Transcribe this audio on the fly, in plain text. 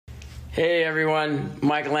Hey everyone,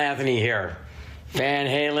 Michael Anthony here. Van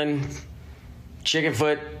Halen,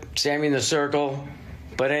 Chickenfoot, Sammy in the Circle.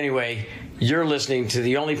 But anyway, you're listening to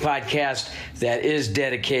the only podcast that is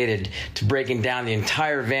dedicated to breaking down the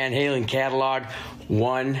entire Van Halen catalog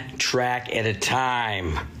one track at a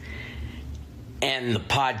time. And the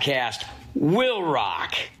podcast will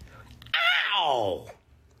rock. Ow!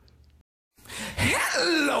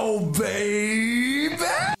 Hello, baby!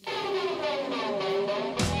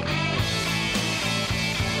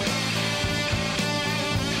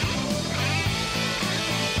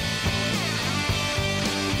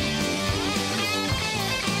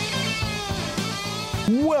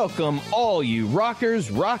 Welcome, all you rockers,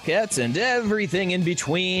 rockettes, and everything in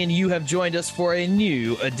between. You have joined us for a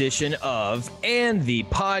new edition of And the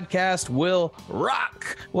Podcast Will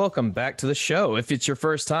Rock. Welcome back to the show. If it's your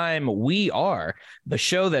first time, we are the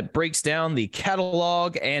show that breaks down the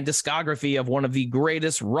catalog and discography of one of the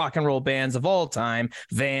greatest rock and roll bands of all time,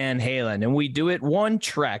 Van Halen. And we do it one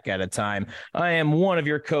track at a time. I am one of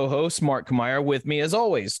your co-hosts, Mark Kmeyer. With me, as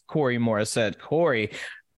always, Corey Morissette. Corey,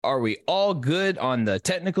 are we all good on the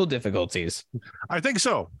technical difficulties? I think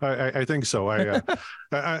so. I think so.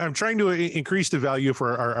 I'm trying to increase the value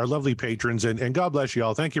for our lovely patrons, and God bless you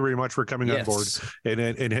all. Thank you very much for coming on board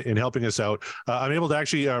and helping us out. I'm able to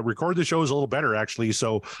actually record the shows a little better, actually.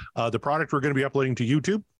 So the product we're going to be uploading to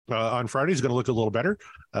YouTube on Friday is going to look a little better,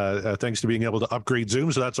 thanks to being able to upgrade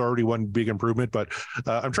Zoom. So that's already one big improvement. But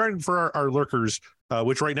I'm trying for our lurkers,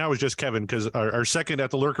 which right now is just Kevin, because our second at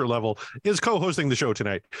the lurker level is co-hosting the show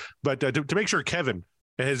tonight. But to make sure Kevin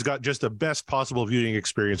has got just the best possible viewing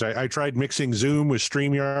experience, I tried mixing Zoom with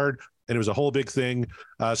StreamYard, and it was a whole big thing.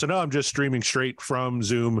 So now I'm just streaming straight from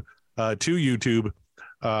Zoom to YouTube.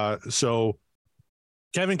 So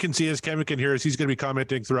Kevin can see us, Kevin can hear us. He's going to be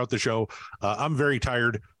commenting throughout the show. I'm very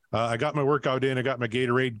tired. I got my workout in. I got my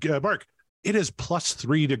Gatorade. Mark, it is plus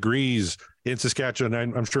 3 degrees in Saskatchewan.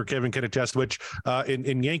 I'm sure Kevin can attest, which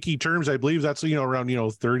in Yankee terms, I believe that's,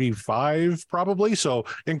 around, 35 probably. So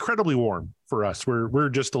incredibly warm for us. We're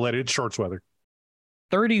just to let it shorts weather.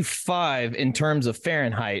 35 in terms of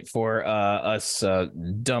Fahrenheit for us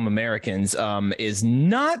dumb Americans is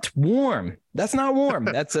not warm. That's not warm.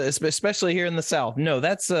 That's especially here in the South. No,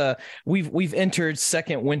 that's we've entered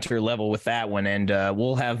second winter level with that one, and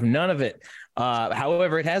we'll have none of it.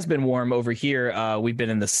 However, it has been warm over here. We've been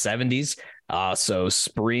in the 70s. So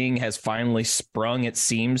spring has finally sprung, it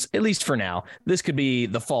seems, at least for now. This could be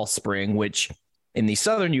the fall spring, which in the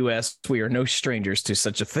southern U.S., we are no strangers to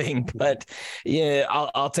such a thing. But yeah,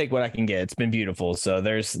 I'll take what I can get. It's been beautiful. So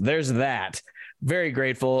there's that. Very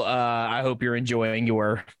grateful. I hope you're enjoying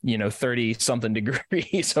your 30 something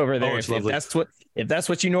degrees over there. If that's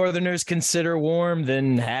what you Northerners consider warm,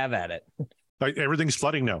 then have at it. Like everything's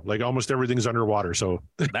flooding now. Like almost everything's underwater. So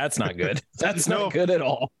that's not good. That's not good at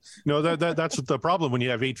all. No, that's the problem when you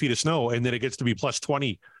have 8 feet of snow and then it gets to be plus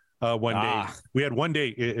 20 one day. We had one day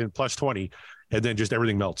in plus 20, and then just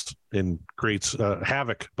everything melts and creates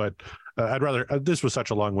havoc. But I'd rather, this was such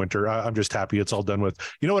a long winter. I'm just happy it's all done with.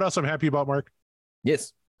 You know what else I'm happy about, Mark?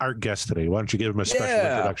 Yes. Our guest today. Why don't you give him a special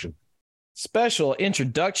introduction? Special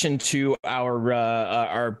introduction to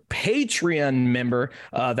our Patreon member.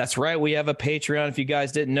 That's right. We have a Patreon, if you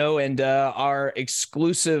guys didn't know, and our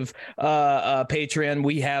exclusive Patreon.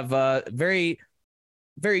 We have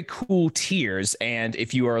very cool tiers, and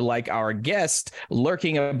if you are like our guest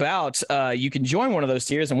lurking about, you can join one of those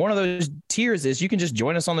tiers, and one of those tiers is you can just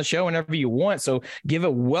join us on the show whenever you want. So give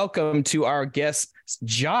a welcome to our guest,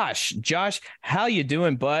 Josh. How you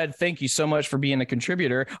doing, bud? Thank you so much for being a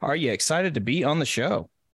contributor. Are you excited to be on the show?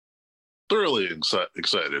 Thoroughly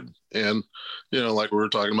excited, and like we were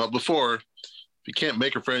talking about before, if you can't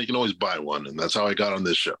make a friend, you can always buy one, and that's how I got on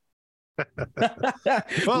this show. Well,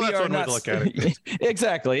 that's one way to look at it.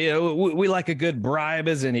 Exactly. We like a good bribe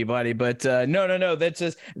as anybody, but no.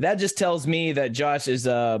 That just tells me that Josh is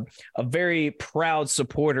a very proud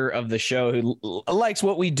supporter of the show, who likes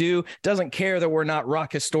what we do, doesn't care that we're not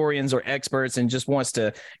rock historians or experts, and just wants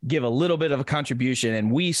to give a little bit of a contribution.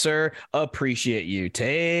 And we, sir, appreciate you.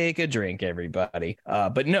 Take a drink, everybody.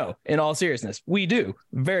 But no, in all seriousness, we do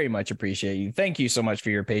very much appreciate you. Thank you so much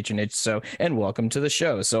for your patronage. And welcome to the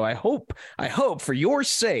show. So I hope for your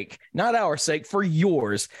sake, not our sake, for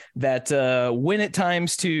yours, that when it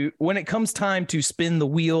comes time to spin the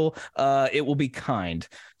wheel, it will be kind.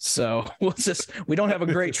 So we don't have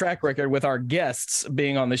a great track record with our guests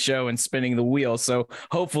being on the show and spinning the wheel. So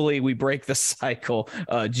hopefully we break the cycle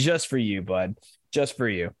just for you, bud, just for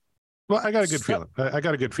you. Well, I got a good feeling.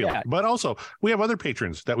 Yeah. But also, we have other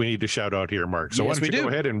patrons that we need to shout out here, Mark. So why don't you go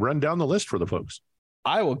ahead and run down the list for the folks?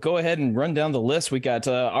 I will go ahead and run down the list. We got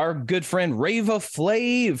our good friend Rava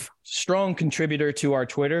Flav, strong contributor to our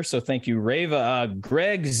Twitter. So thank you, Rava.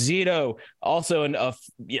 Greg Zito, also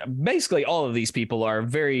basically all of these people are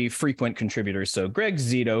very frequent contributors. So Greg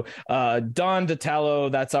Zito, Don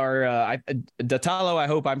Datalo, that's our Datalo. I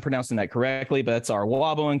hope I'm pronouncing that correctly, but that's our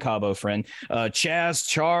Wabo and Cabo friend. Chaz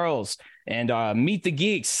Charles. And Meet the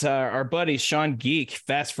Geeks, our buddy Sean Geek,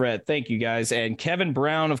 Fast Fred. Thank you guys. And Kevin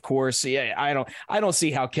Brown, of course. Yeah, I don't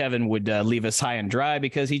see how Kevin would leave us high and dry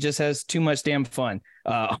because he just has too much damn fun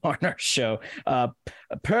on our show.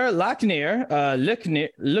 Per Lackner,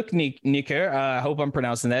 Lucknicker, I hope I'm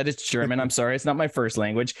pronouncing that. It's German. I'm sorry. It's not my first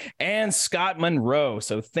language. And Scott Monroe.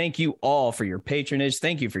 So thank you all for your patronage.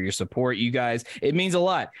 Thank you for your support, you guys. It means a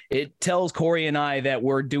lot. It tells Corey and I that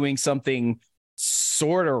we're doing something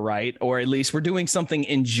sort of right, or at least we're doing something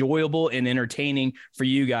enjoyable and entertaining for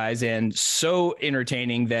you guys, and so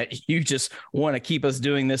entertaining that you just want to keep us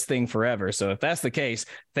doing this thing forever. So if that's the case,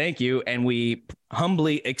 thank you, and we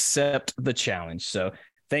humbly accept the challenge. So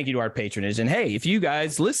thank you to our patronage. And hey, if you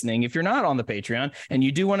guys listening, if you're not on the Patreon and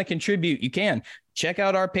you do want to contribute, you can check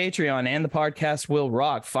out our Patreon and the podcast will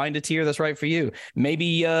rock. Find a tier that's right for you. Maybe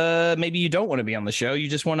you don't want to be on the show. You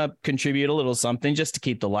just want to contribute a little something just to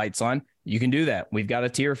keep the lights on. You can do that. We've got a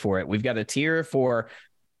tier for it. We've got a tier for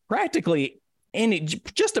practically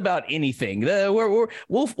just about anything.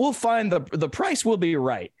 We'll find the price will be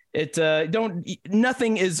right.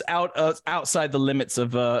 Nothing is outside the limits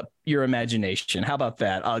of your imagination. How about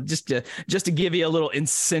that? Just to give you a little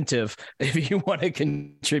incentive if you want to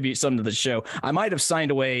contribute something to the show. I might have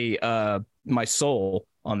signed away my soul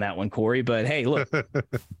on that one, Corey, but hey, look,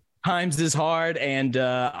 times is hard, and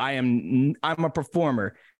I'm a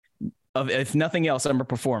performer. If nothing else, I'm a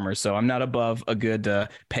performer, so I'm not above a good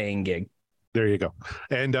paying gig. There you go.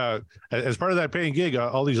 And as part of that paying gig,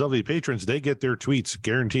 all these lovely patrons, they get their tweets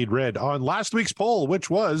guaranteed read on last week's poll, which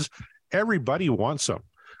was Everybody Wants Some.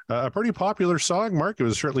 A pretty popular song, Mark. It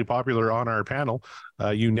was certainly popular on our panel.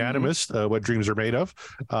 Unanimous, What Dreams Are Made Of.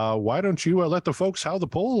 Why don't you let the folks how the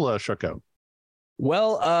poll shook out?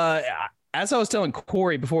 Well, as I was telling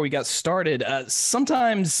Corey before we got started,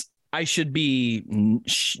 sometimes I should be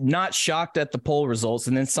not shocked at the poll results,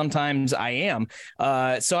 and then sometimes I am.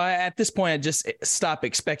 So at this point, I just stop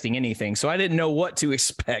expecting anything. So I didn't know what to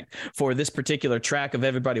expect for this particular track of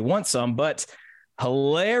Everybody Wants Some, but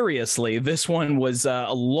hilariously, this one was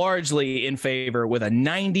largely in favor with a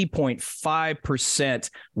 90.5%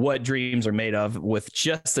 What Dreams Are Made Of, with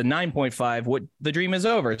just a 9.5 What the Dream Is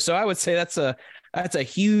Over. So I would say that's a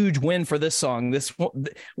huge win for this song.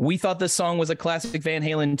 We thought this song was a classic Van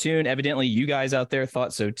Halen tune. Evidently, you guys out there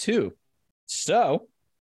thought so too. So,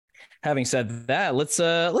 having said that, let's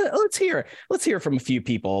hear from a few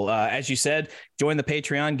people. As you said, join the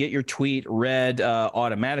Patreon, get your tweet read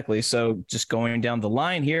automatically. So, just going down the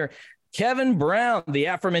line here, Kevin Brown, the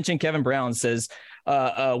aforementioned Kevin Brown, says,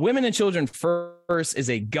 Women and Children First is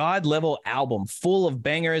a God-level album full of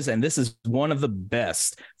bangers, and this is one of the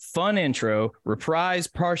best. Fun intro, reprise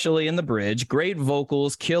partially in the bridge, great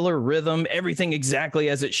vocals, killer rhythm, everything exactly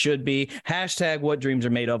as it should be. Hashtag What Dreams Are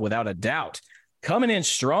Made Of, without a doubt. Coming in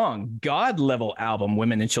strong, God-level album,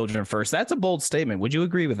 Women and Children First. That's a bold statement. Would you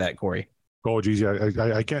agree with that, Corey? Oh, geez, yeah,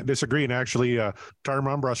 I can't disagree. And actually, Tar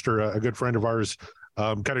Mombruster, a good friend of ours,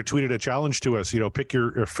 kind of tweeted a challenge to us, pick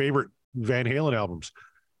your favorite Van Halen albums.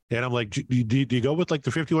 And I'm like, do you go with like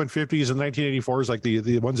the 5150s and 1984s, like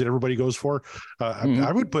the ones that everybody goes for?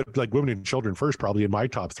 I would put like Women and Children First probably in my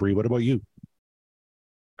top three. What about you?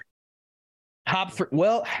 Top three.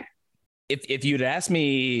 Well, if you'd asked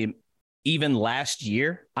me even last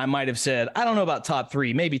year, I might have said, I don't know about top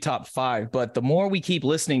three, maybe top five. But the more we keep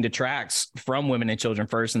listening to tracks from Women and Children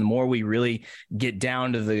First, and the more we really get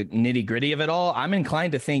down to the nitty gritty of it all, I'm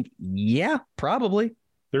inclined to think, yeah, probably.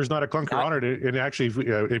 There's not a clunker on it. And actually,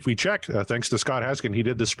 if we check, thanks to Scott Haskin, he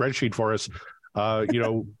did the spreadsheet for us.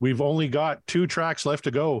 We've only got 2 tracks left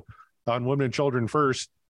to go on Women and Children First.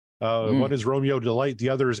 One is Romeo Delight, the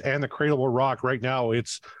other is And the Cradle Will Rock. Right now,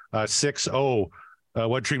 it's 6-0.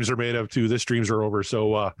 What Dreams Are Made Of to This Dreams Are Over.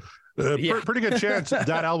 So pretty good chance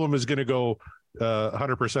that album is going to go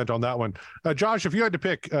 100% on that one. Josh, if you had to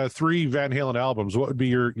pick 3 Van Halen albums, what would be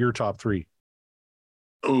your top 3?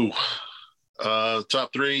 Ooh.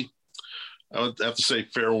 Top 3, I would have to say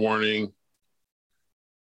Fair Warning,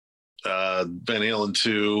 Van Halen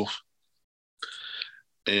 2,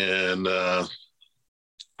 and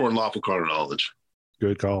For Unlawful Carnal Knowledge.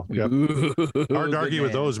 Good call. Yep. Hard to argue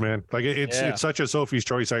with those, man. Like it's such a Sophie's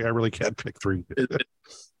choice. I really can't pick 3.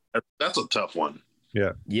 That's a tough one.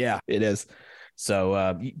 Yeah, it is.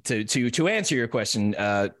 So to answer your question,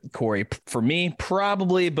 Corey, for me,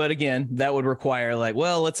 probably, but again, that would require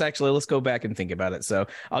let's go back and think about it. So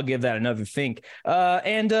I'll give that another think.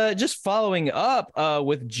 And just following up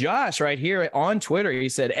with Josh right here on Twitter, he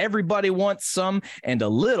said, everybody wants some and a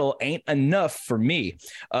little ain't enough for me.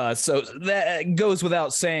 So that goes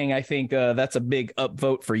without saying. I think that's a big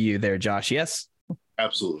upvote for you there, Josh. Yes?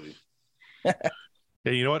 Absolutely.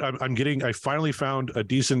 And you know what? I finally found a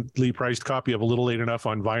decently priced copy of A Little Ain't Enough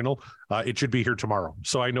on vinyl. It should be here tomorrow.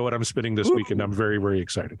 So I know what I'm spinning this week, and I'm very, very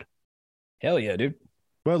excited. Hell yeah, dude.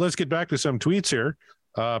 Well, let's get back to some tweets here.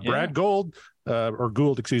 Brad Gould,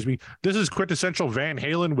 excuse me. This is quintessential Van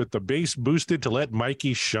Halen with the bass boosted to let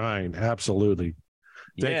Mikey shine. Absolutely.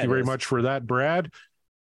 Thank you very much for that, Brad.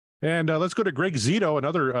 And let's go to Greg Zito,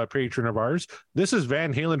 another patron of ours. This is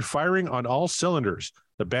Van Halen firing on all cylinders.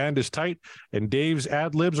 The band is tight, and Dave's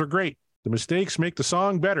ad-libs are great. The mistakes make the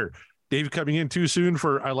song better. Dave coming in too soon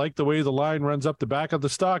for I like the way the line runs up the back of the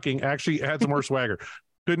stocking actually adds more swagger.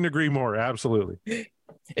 Couldn't agree more. Absolutely.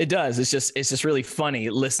 It does. It's just really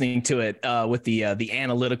funny listening to it with the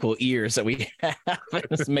analytical ears that we have. It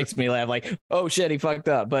just makes me laugh like, oh shit, he fucked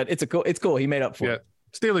up. But it's cool. He made up for it.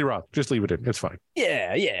 Staley Roth, just leave it in. It's fine.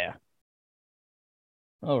 Yeah.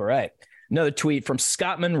 All right. Another tweet from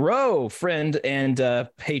Scott Monroe, friend and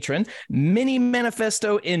patron. Mini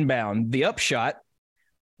manifesto inbound. The upshot: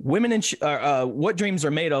 women and what dreams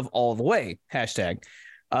are made of all the way. #.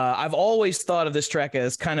 I've always thought of this track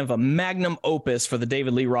as kind of a magnum opus for the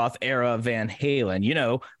David Lee Roth era of Van Halen. You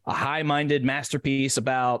know, a high-minded masterpiece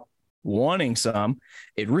about wanting some.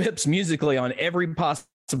 It rips musically on every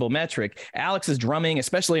possible metric. Alex's drumming,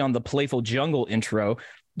 especially on the Playful Jungle intro,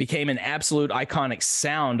 became an absolute iconic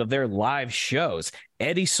sound of their live shows.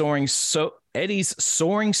 Eddie's soaring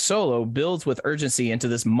solo builds with urgency into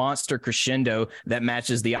this monster crescendo that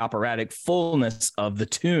matches the operatic fullness of the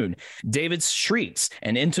tune. David's shrieks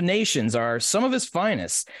and intonations are some of his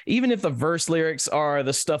finest, even if the verse lyrics are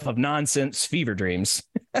the stuff of nonsense fever dreams.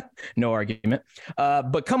 No argument.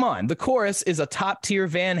 But come on, the chorus is a top-tier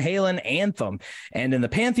Van Halen anthem. And in the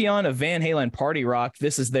pantheon of Van Halen party rock,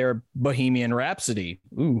 this is their Bohemian Rhapsody.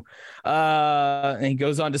 Ooh. And he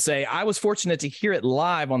goes on to say, I was fortunate to hear it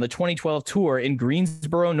live on the 2012 tour in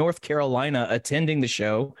Greensboro, North Carolina, attending the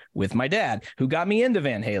show with my dad, who got me into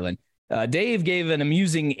Van Halen. Dave gave an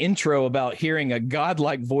amusing intro about hearing a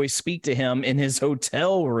godlike voice speak to him in his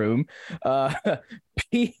hotel room.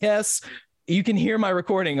 P.S. You can hear my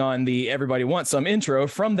recording on the Everybody Wants Some intro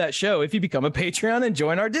from that show if you become a Patreon and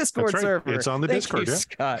join our Discord server. It's on the Discord,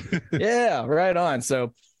 Scott. Yeah, right on.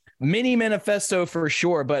 So mini manifesto for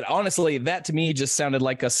sure, but honestly, that to me just sounded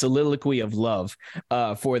like a soliloquy of love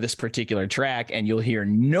for this particular track, and you'll hear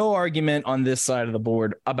no argument on this side of the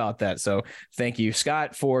board about that. So thank you,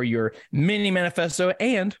 Scott, for your mini manifesto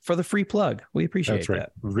and for the free plug. We appreciate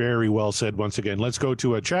that. Very well said once again. Let's go to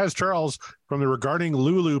Chaz Charles from the Regarding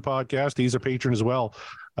Lulu podcast. He's a patron as well.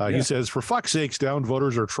 He says, for fuck's sakes, down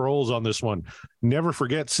voters are trolls on this one. Never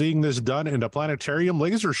forget seeing this done in a planetarium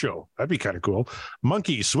laser show. That'd be kind of cool.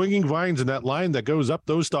 Monkeys swinging vines in that line that goes up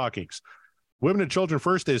those stockings. Women and Children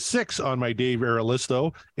First is 6 on my Dave era list,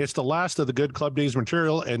 though. It's the last of the good Club Days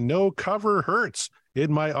material, and no cover hurts,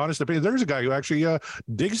 in my honest opinion. There's a guy who actually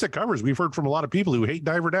digs the covers. We've heard from a lot of people who hate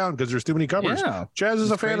Diver Down because there's too many covers. Yeah, Chaz is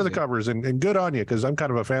a fan of the covers, and good on you, because I'm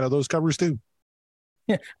kind of a fan of those covers, too.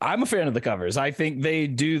 Yeah, I'm a fan of the covers. I think they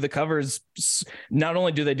do the covers. Not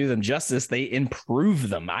only do they do them justice, they improve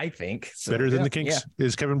them, I think. So, better than the Kinks. Yeah.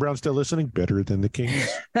 Is Kevin Brown still listening? Better than the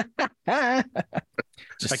Kinks. I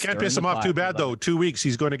can't piss him off too bad, though. 2 weeks,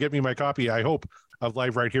 he's going to get me my copy, I hope, of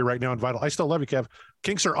Live Right Here, Right Now, and Vital. I still love you, Kev.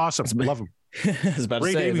 Kinks are awesome. Love them.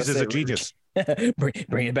 Ray Davies is a genius.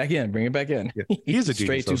 Bring it back in. Bring it back in. Yeah, he is a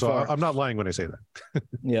genius, so I'm not lying when I say that.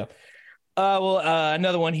 Yeah.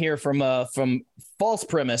 Another one here from False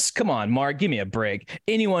Premise. Come on, Mark, give me a break.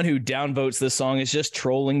 Anyone who downvotes this song is just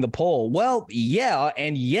trolling the poll. Well, yeah,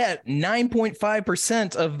 and yet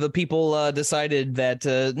 9.5% of the people decided that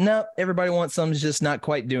no, Everybody Wants Some is just not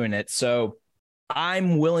quite doing it. So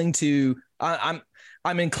I'm willing to. I'm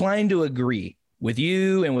inclined to agree with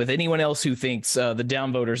you and with anyone else who thinks the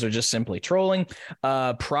downvoters are just simply trolling.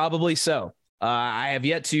 Probably so. I have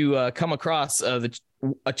yet to come across a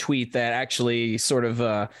tweet that actually sort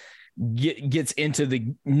of gets into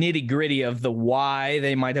the nitty gritty of the why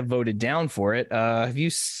they might have voted down for it. Have you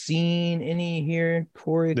seen any here,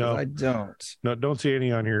 Corey? No, I don't. No, don't see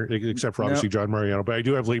any on here except for obviously John Mariano. But I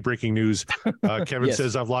do have late breaking news. Kevin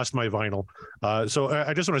says I've lost my vinyl. So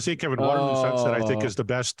I just want to say Kevin Waterloo Sunset I think is the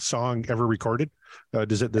best song ever recorded.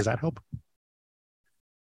 Does that help?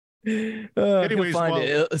 Anyways, find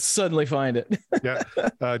it. Suddenly find it. Yeah.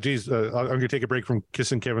 I'm going to take a break from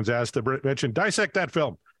kissing Kevin's ass to mention Dissect That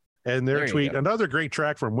Film. And their tweet, another great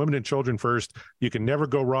track from Women and Children First. You can never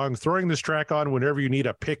go wrong throwing this track on whenever you need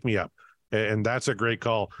a pick-me-up. And that's a great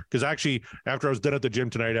call. Because actually, after I was done at the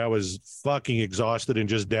gym tonight, I was fucking exhausted and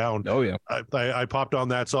just down. Oh, yeah. I popped on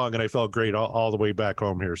that song, and I felt great all the way back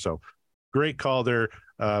home here. So great call there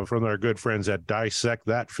from our good friends at Dissect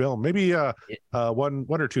That Film. Maybe one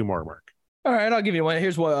or two more, Mark. All right, I'll give you one.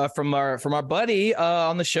 Here's what from our buddy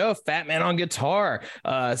on the show, Fat Man on Guitar,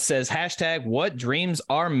 says hashtag what dreams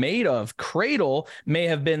are made of. Cradle may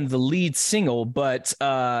have been the lead single, but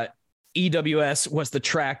EWS was the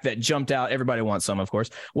track that jumped out. Everybody wants some, of course,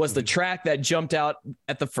 was the track that jumped out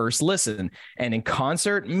at the first listen. And in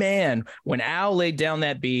concert, man, when Al laid down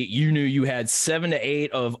that beat, you knew you had 7 to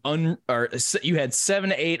 8 of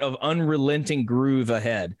unrelenting groove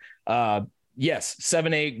ahead. Yes,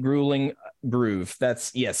 7/8 grueling groove.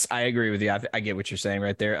 Yes, I agree with you. I get what you're saying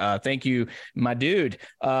right there. Thank you, my dude.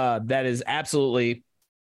 That is absolutely,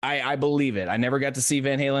 I believe it. I never got to see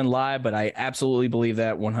Van Halen live, but I absolutely believe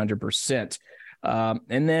that 100%.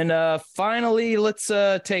 And then finally, let's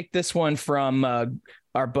take this one from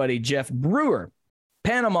our buddy Jeff Brewer.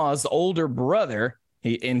 Panama's older brother,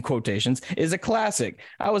 in quotations, is a classic.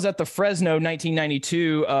 I was at the Fresno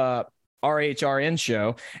 1992 RHRN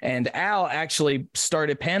show, and Al actually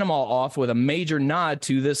started Panama off with a major nod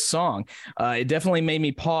to this song. It definitely made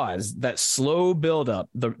me pause. That slow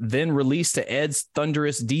buildup, then release to Ed's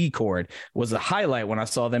thunderous D chord, was a highlight when I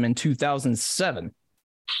saw them in 2007.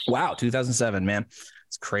 Wow, 2007, man.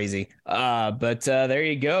 It's crazy. But there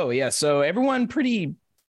you go. Yeah, so everyone pretty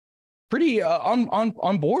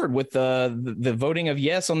on board with the voting of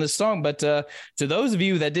yes on this song. But to those of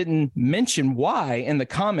you that didn't mention why in the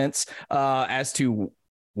comments as to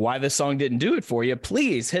why this song didn't do it for you,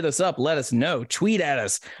 please hit us up. Let us know. Tweet at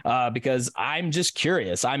us because I'm just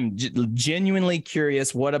curious. I'm genuinely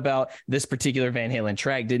curious what about this particular Van Halen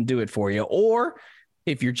track didn't do it for you, or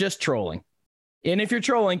if you're just trolling. And if you're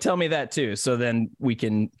trolling, tell me that too, so then we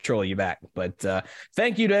can troll you back. But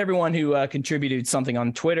thank you to everyone who contributed something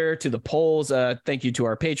on Twitter, to the polls. Thank you to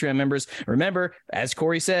our Patreon members. Remember, as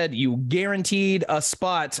Corey said, you guaranteed a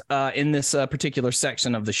spot in this particular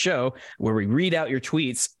section of the show where we read out your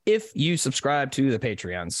tweets if you subscribe to the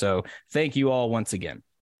Patreon. So thank you all once again.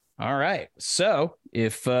 All right. So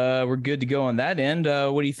if we're good to go on that end,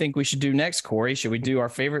 what do you think we should do next, Corey? Should we do our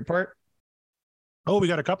favorite part? Oh, we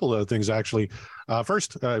got a couple of things, actually.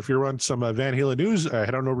 First, if you're on some Van Halen news,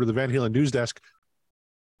 head on over to the Van Halen news desk.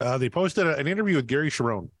 They posted an interview with Gary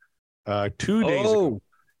Cherone 2 days ago,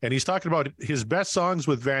 and he's talking about his best songs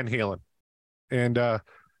with Van Halen. And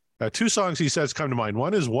two songs he says come to mind.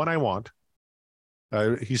 One is One I Want.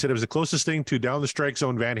 He said it was the closest thing to Down the Strike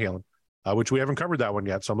Zone Van Halen, which we haven't covered that one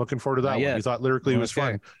yet, so I'm looking forward to that one. He thought lyrically it was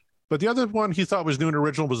fun. But the other one he thought was new and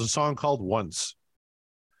original was a song called Once.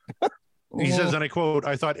 He says, and I quote,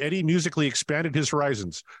 I thought Eddie musically expanded his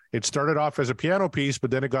horizons. It started off as a piano piece, but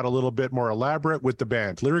then it got a little bit more elaborate with the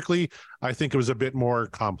band. Lyrically, I think it was a bit more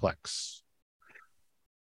complex.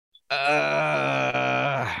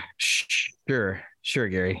 Sure,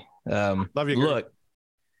 Gary. Love you, Gary. Look,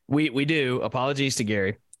 we do. Apologies to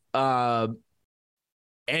Gary. And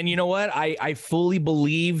you know what? I fully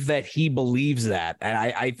believe that he believes that. And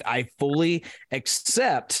I fully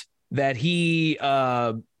accept that he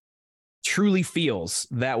truly feels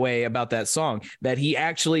that way about that song, that he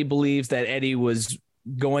actually believes that Eddie was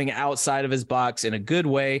going outside of his box in a good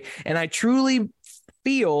way. And I truly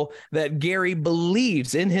feel that Gary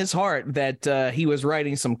believes in his heart that he was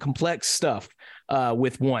writing some complex stuff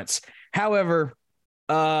with Once. However,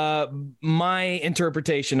 my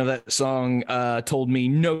interpretation of that song told me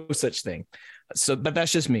no such thing. But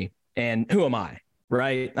that's just me. And who am I?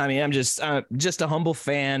 Right. I mean, I'm just a humble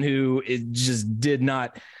fan who just did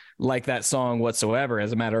not like that song whatsoever.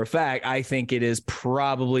 As a matter of fact, I think it is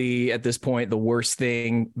probably at this point the worst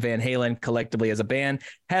thing Van Halen collectively as a band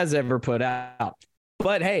has ever put out.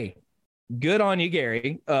 But hey, good on you,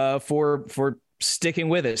 Gary, for sticking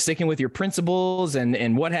with it, sticking with your principles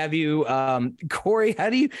and what have you. Corey,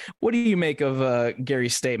 what do you make of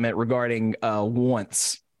Gary's statement regarding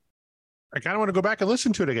Once? I kind of want to go back and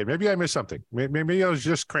listen to it again. Maybe I missed something. Maybe I was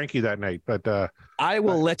just cranky that night, but I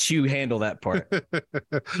will let you handle that part.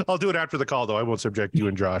 I'll do it after the call, though. I won't subject you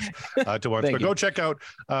and Josh to Once. But go check out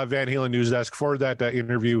Van Halen News Desk for that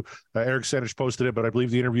interview. Eric Senich posted it, but I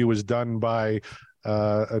believe the interview was done by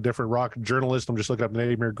a different rock journalist. I'm just looking up the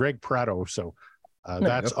name here, Greg Prato. So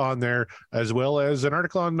that's on there, as well as an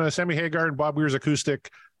article on Sammy Hagar and Bob Weir's acoustic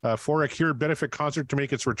for a Cure benefit concert to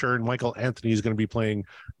make its return. Michael Anthony is going to be playing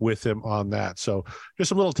with him on that. So just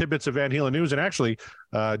some little tidbits of Van Halen news. And actually,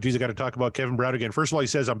 geez, I got to talk about Kevin Brown again. First of all, he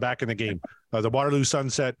says, I'm back in the game. The Waterloo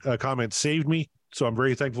Sunset comment saved me. So I'm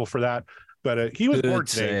very thankful for that. But he was bored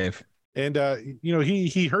today. Save. And,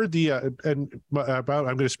 he heard the, I'm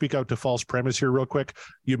going to speak out to false premise here real quick.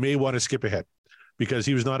 You may want to skip ahead because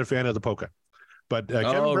he was not a fan of the polka. But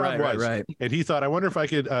Kevin Brown was, right. And he thought, I wonder if I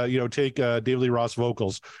could, take David Lee Roth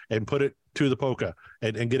vocals and put it to the polka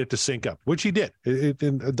and get it to sync up, which he did.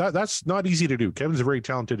 That's not easy to do. Kevin's a very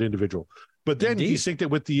talented individual. But then he synced it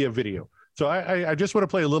with the video. So I just want to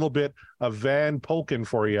play a little bit of Van Polken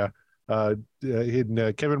for you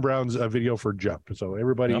in Kevin Brown's video for Jump. So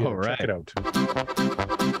everybody check it out.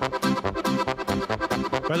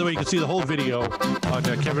 By the way, you can see the whole video on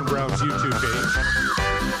Kevin Brown's YouTube page.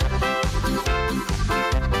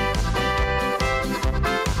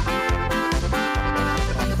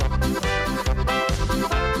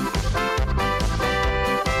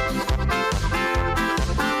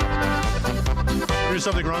 There's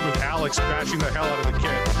something wrong with Alex bashing the hell out of the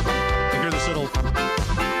kid. You hear this little...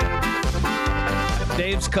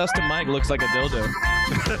 Dave's custom mic looks like a dildo.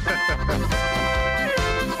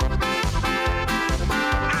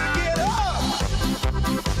 I get up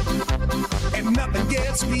and nothing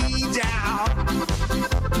gets me down.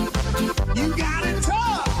 You got it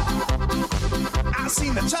tough. I've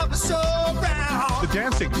seen the toughest around. The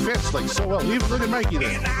dancing fits like so well. Even look at Mikey there.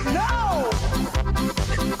 And I know,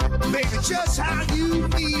 baby, just how you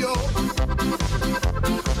feel.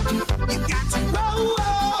 You got to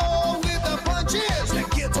roll with the punches that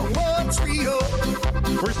get to what's real.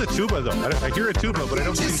 Where's the tuba though? I hear a tuba, but I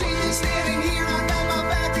don't see. You see me standing here, I got my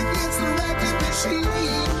back against the record machine.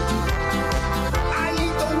 I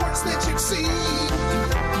ain't the worst that you've seen.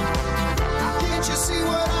 Can't you see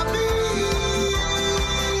what I mean?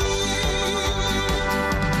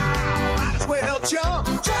 Might as well jump.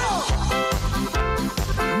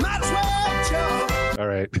 Might as well jump. All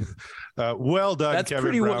right. Well done, That's Kevin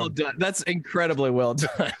pretty Brown. well done. That's incredibly well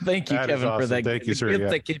done. Thank you, Kevin, awesome. for that. Thank you, sir. Gift Yeah.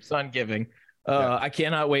 that keeps on giving. I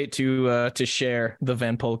cannot wait to share the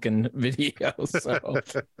Van Polken video. So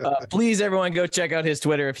please, everyone, go check out his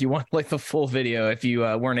Twitter if you want like the full video. If you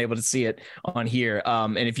weren't able to see it on here,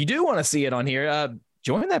 and if you do want to see it on here,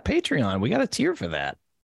 join that Patreon. We got a tier for that.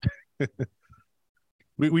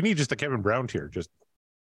 we need just a Kevin Brown tier. Just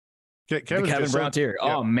Kevin Brown tier.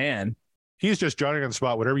 Yeah. Oh man. He's just Johnny on the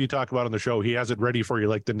spot. Whatever you talk about on the show, he has it ready for you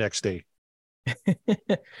like the next day.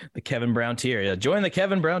 The Kevin Brown tier. Yeah, join the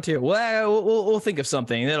Kevin Brown tier. Well, we'll think of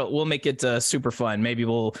something. We'll make it super fun. Maybe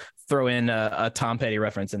we'll throw in a Tom Petty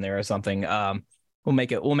reference in there or something. We'll make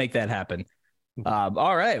that happen.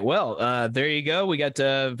 All right. Well, there you go. We got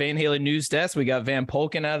Van Halen news desk. We got Van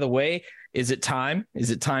Polken out of the way. Is it time?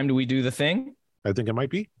 Do we do the thing? I think it might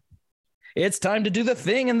be. It's time to do the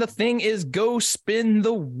thing, and the thing is go spin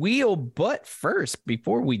the wheel. But first,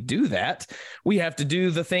 before we do that, we have to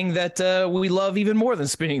do the thing that we love even more than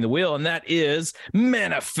spinning the wheel, and that is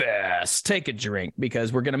manifest. Take a drink,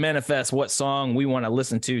 because we're going to manifest what song we want to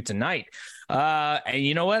listen to tonight. And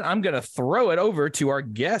you know what? I'm going to throw it over to our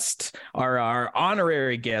guest, our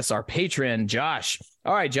honorary guest, our patron, Josh.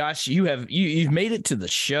 All right, Josh, you've made it to the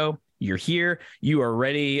show. You're here. You are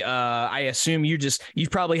ready. I assume you've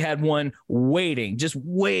probably had one just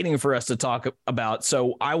waiting for us to talk about.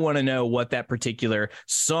 So I want to know what that particular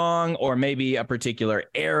song or maybe a particular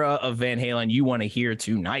era of Van Halen you want to hear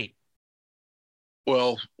tonight.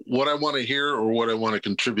 Well, what I want to hear or what I want to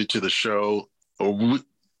contribute to the show, Van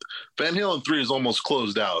Halen 3 is almost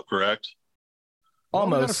closed out, correct?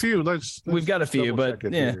 Almost. We've got a few, but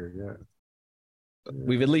yeah.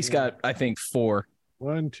 We've at least got, I think, 4.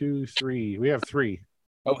 1, 2, 3. We have 3.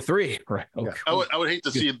 Oh, 3. Right. Oh, yeah. I would hate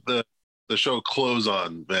to see the show close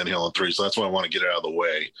on Van Halen 3, so that's why I want to get it out of the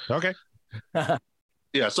way. Okay.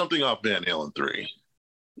 Yeah, something off Van Halen 3.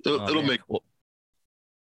 It'll make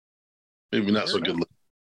maybe not so good.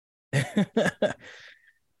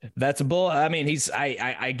 That's a bull. I mean,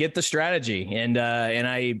 I get the strategy, and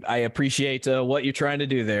I appreciate what you're trying to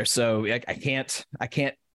do there. So I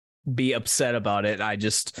can't be upset about it. I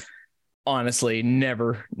just honestly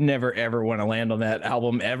never ever want to land on that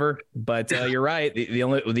album ever. But you're right. The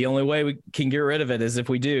only way we can get rid of it is if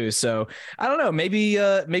we do. So I don't know. Maybe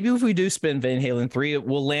if we do spin Van Halen 3,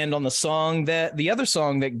 we'll land on the other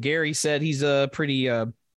song that Gary said he's pretty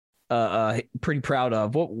proud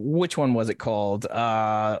of. Which one was it called?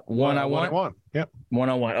 One I Want. Yep.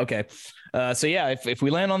 101. Okay. So yeah, if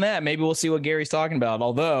we land on that, maybe we'll see what Gary's talking about.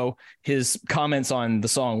 Although his comments on the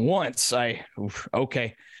song Once,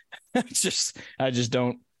 okay. I just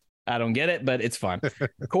don't I don't get it, but it's fun.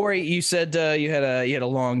 Corey, you said you had a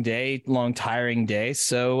long day, long tiring day.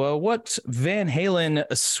 So what Van Halen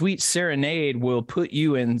Sweet Serenade will put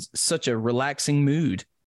you in such a relaxing mood?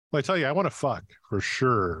 Well, I tell you, I want to fuck for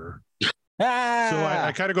sure. Ah, So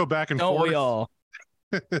I kind of go back and don't forth. we all?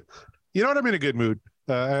 You know what? I'm in a good mood.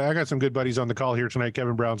 I got some good buddies on the call here tonight.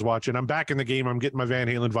 Kevin Brown's watching. I'm back in the game. I'm getting my Van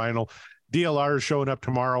Halen vinyl. DLR is showing up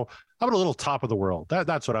tomorrow. How about a little top of the world?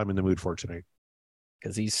 That's what I'm in the mood for tonight.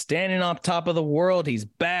 Because he's standing on top of the world. He's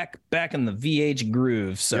back in the VH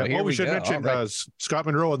groove. So here we should go. mention Right. Scott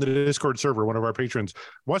Monroe on the Discord server, one of our patrons,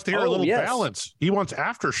 wants to hear a little balance. He wants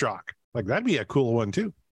Aftershock. Like, that'd be a cool one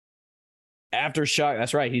too. Aftershock,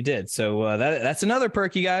 that's right, he did. So that's another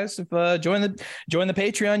perk, you guys. If join the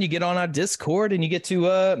Patreon, you get on our Discord and you get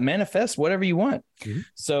to manifest whatever you want. Mm-hmm.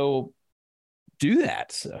 So do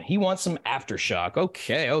that. So he wants some Aftershock.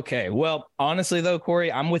 Okay. Well, honestly though,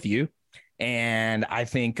 Corey, I'm with you, and I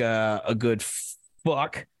think a good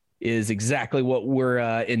fuck is exactly what we're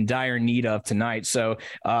in dire need of tonight. So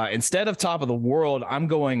instead of Top of the World, I'm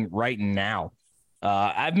going Right Now.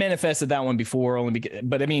 I've manifested that one before,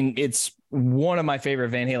 but I mean, it's one of my favorite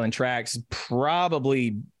Van Halen tracks,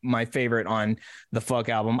 probably my favorite on the Fuck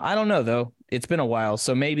album. I don't know though; it's been a while,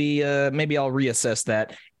 so maybe I'll reassess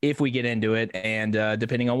that if we get into it, and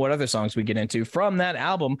depending on what other songs we get into from that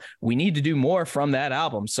album, we need to do more from that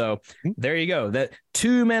album. So there you go. That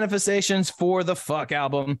 2 manifestations for the Fuck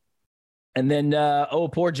album. And then,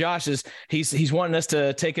 poor Josh he's wanting us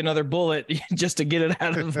to take another bullet just to get it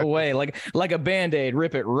out of the way, like a Band-Aid,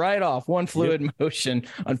 rip it right off, one fluid motion.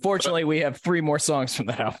 Unfortunately, we have 3 more songs from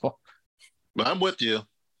that album. I'm with you.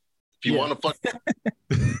 If you want to fuck.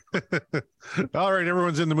 All right,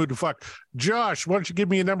 everyone's in the mood to fuck. Josh, why don't you give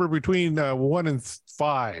me a number between 1 and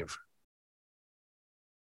 5?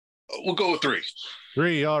 We'll go with 3.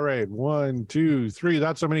 3. All right. 1, 2, 3.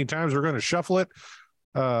 That's how many times we're going to shuffle it.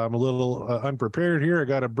 I'm a little unprepared here. I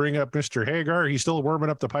got to bring up Mr. Hagar. He's still warming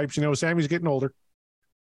up the pipes. You know, Sammy's getting older.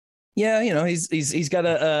 Yeah, you know, he's got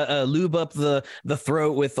to lube up the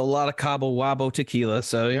throat with a lot of Cabo Wabo tequila.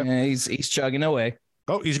 So Yep. yeah, he's chugging away.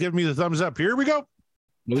 Oh, he's giving me the thumbs up. Here we go.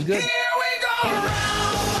 It was good. Here we go.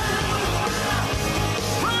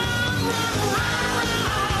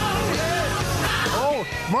 Oh,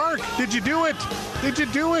 Mark, did you do it? Did you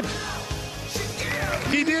do it?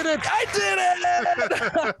 He did it. I did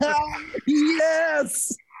it!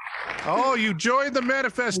 Yes! Oh, you joined the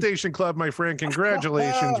Manifestation Club, my friend.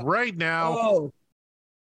 Congratulations. Right now. Oh,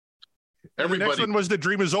 The next Everybody, one was The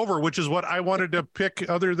Dream Is Over, which is what I wanted to pick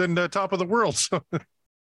other than the Top of the World. So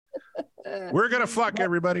we're going to fuck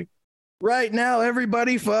everybody. right now,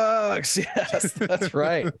 everybody fucks. Yes, that's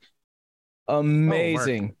right.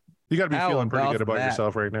 Amazing. You got to be How feeling pretty about good about that?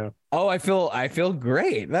 yourself right now. Oh, I feel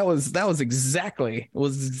great. That was exactly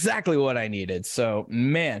what I needed. So,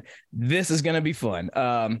 man, this is going to be fun.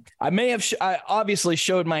 I obviously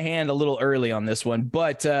showed my hand a little early on this one,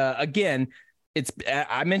 but again,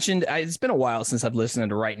 I mentioned it's been a while since I've listened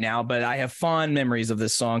to Right Now, but I have fond memories of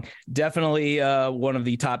this song. Definitely one of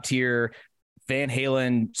the top tier Van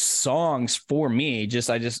Halen songs for me. I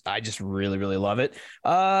just really, really love it.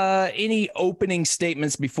 Any opening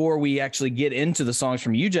statements before we actually get into the songs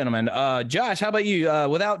from you gentlemen? Josh, how about you?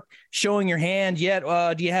 Without showing your hand yet,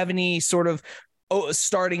 do you have any sort of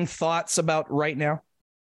starting thoughts about Right Now?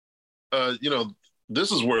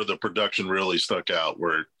 This is where the production really stuck out,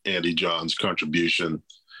 where Andy John's contribution,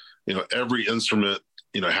 every instrument,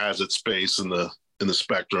 has its space in the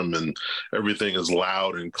spectrum, and everything is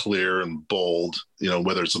loud and clear and bold,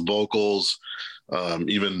 whether it's the vocals,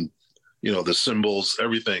 even, the cymbals,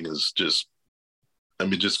 everything is just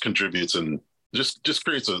contributes and just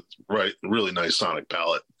creates a really nice sonic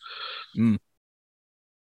palette.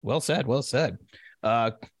 Well said.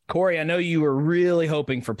 Corey, I know you were really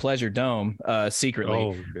hoping for Pleasure Dome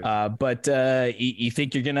secretly, but you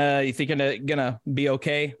think you're gonna be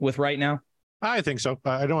okay with Right Now? I think so.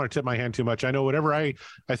 I don't want to tip my hand too much. I know whenever I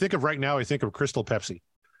think of Right Now, I think of Crystal Pepsi.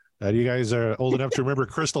 You guys are old enough to remember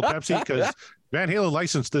Crystal Pepsi, because Van Halen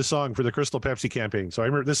licensed this song for the Crystal Pepsi campaign. So I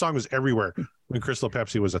remember this song was everywhere when Crystal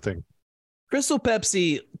Pepsi was a thing. Crystal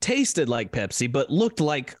Pepsi tasted like Pepsi, but looked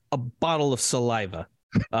like a bottle of saliva.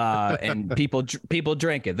 And people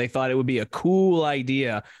drank it. They thought it would be a cool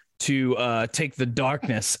idea to take the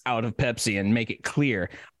darkness out of Pepsi and make it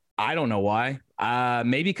clear. I don't know why.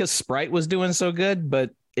 Maybe because Sprite was doing so good,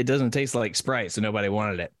 but it doesn't taste like Sprite, so nobody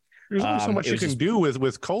wanted it. There's only so much you can do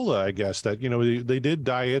with cola, I guess. That they did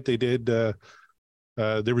diet, they did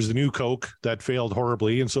There was the new Coke that failed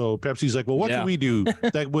horribly. And so Pepsi's like, well, what can we do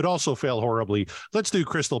that would also fail horribly? Let's do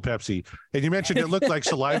Crystal Pepsi. And you mentioned it looked like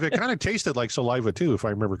saliva. It kind of tasted like saliva too, if I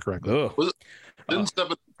remember correctly. Didn't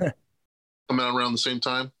Seven come out around the same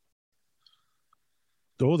time?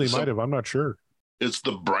 Oh, they might have. I'm not sure. It's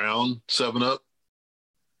the brown 7-Up.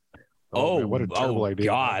 Oh, man, what a terrible idea.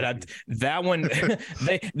 God. That one,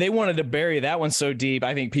 they wanted to bury that one so deep.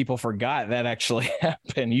 I think people forgot that actually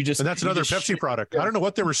happened. And that's another Pepsi product. I don't know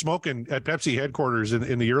what they were smoking at Pepsi headquarters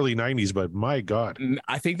in the early 90s, but my God.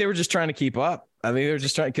 I think they were just trying to keep up. I think they were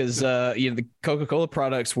just trying because the Coca-Cola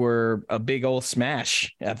products were a big old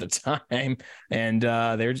smash at the time. And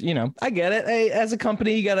there's, I get it. Hey, as a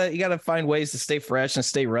company, you gotta find ways to stay fresh and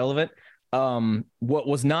stay relevant. What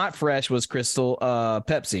was not fresh was Crystal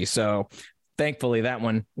Pepsi. So thankfully that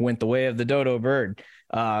one went the way of the dodo bird,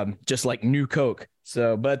 just like new Coke.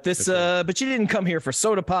 So, but you didn't come here for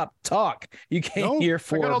soda pop talk. You came here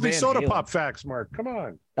for I got all these soda Halen. Pop facts, Mark. Come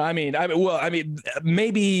on. I mean,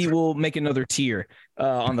 maybe we'll make another tier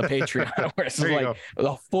on the Patreon where it's like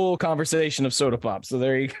a full conversation of soda pop. So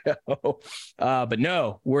there you go. But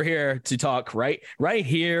no, we're here to talk right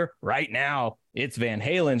here, right now. It's Van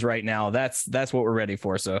Halen's right now. That's what we're ready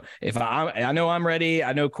for. So if I know I'm ready.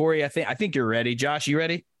 I know Corey. I think you're ready. Josh, you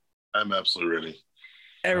ready? I'm absolutely ready.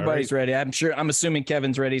 Everybody's ready. I'm assuming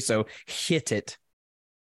Kevin's ready. So hit it.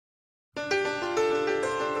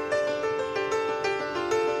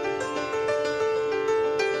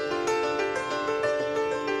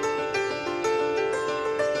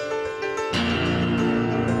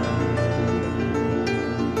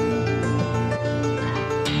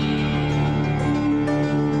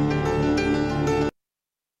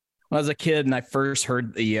 When I was a kid and I first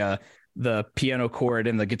heard the piano chord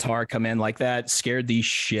and the guitar come in like that, scared the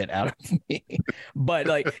shit out of me. But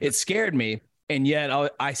like it scared me, and yet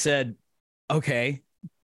I said, okay,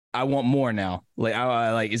 I want more now. Like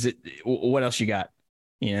I like, is it what else you got?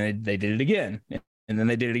 They did it again. And then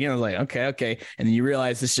they did it again. I was like, okay. And then you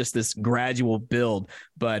realize it's just this gradual build.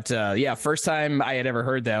 But first time I had ever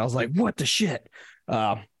heard that, I was like, what the shit?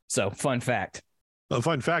 So fun fact. A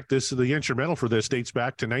fun fact, the instrumental for this dates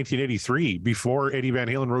back to 1983, before Eddie Van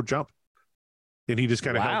Halen wrote Jump. And he just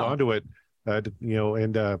kind of held on to it,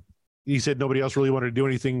 and he said nobody else really wanted to do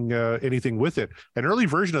anything with it. An early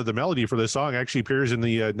version of the melody for this song actually appears in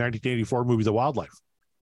the 1984 movie The Wildlife,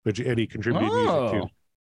 which Eddie contributed music to.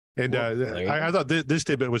 And I thought this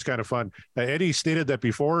tidbit was kind of fun. Eddie stated that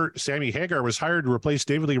before Sammy Hagar was hired to replace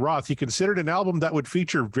David Lee Roth, he considered an album that would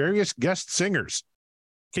feature various guest singers.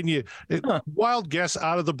 Can you wild guess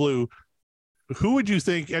out of the blue? Who would you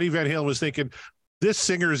think Eddie Van Halen was thinking this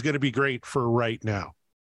singer is going to be great for right now?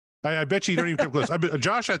 I bet you don't even come close.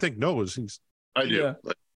 Josh, I think knows. I do.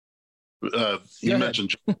 Yeah. You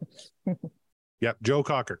mentioned. Yep, Joe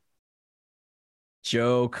Cocker.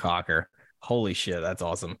 Joe Cocker. Holy shit, that's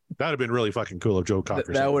awesome. That'd have been really fucking cool if Joe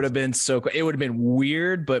Cocker. That would have been so cool. It would have been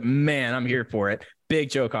weird, but man, I'm here for it. Big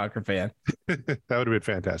Joe Cocker fan. That would have been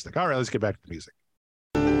fantastic. All right, let's get back to the music.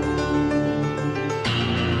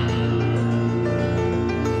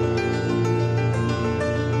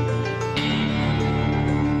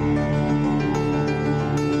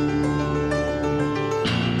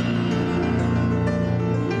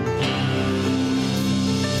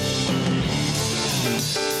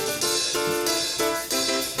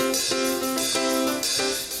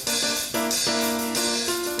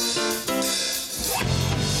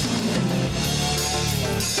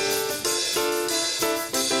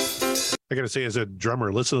 I got to say, as a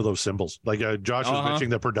drummer, listen to those cymbals. Like Josh was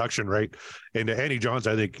mentioning the production, right? And Andy Johns,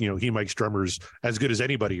 I think, he makes drummers as good as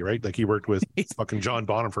anybody, right? Like he worked with fucking John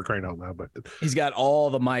Bonham for crying out loud. But he's got all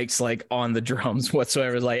the mics like on the drums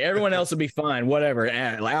whatsoever. Like everyone else will be fine, whatever.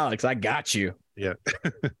 Alex, I got you. Yeah.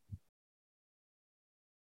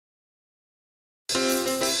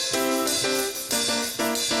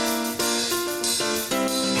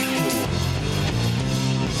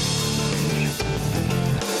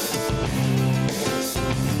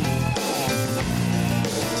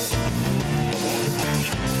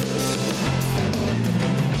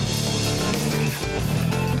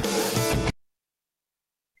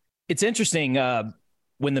 It's interesting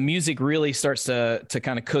when the music really starts to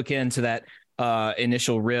kind of cook into that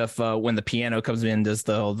initial riff when the piano comes in, does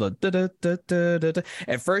the da, da, da, da, da, da.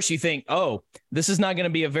 At first you think, oh, this is not going to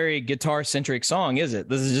be a very guitar centric song, is it?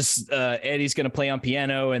 This is just Eddie's going to play on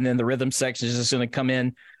piano and then the rhythm section is just going to come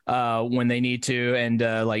in when they need to, and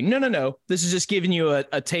no, this is just giving you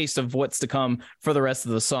a taste of what's to come for the rest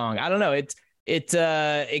of the song. I don't know,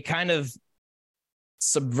 it kind of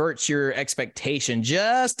subverts your expectation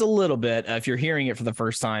just a little bit if you're hearing it for the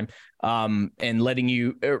first time, and letting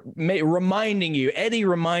you reminding you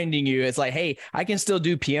it's like, hey, I can still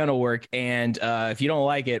do piano work, and if you don't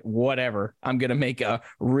like it, whatever, I'm gonna make a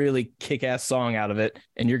really kick-ass song out of it,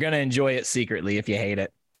 and you're gonna enjoy it secretly if you hate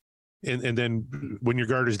it. And then when your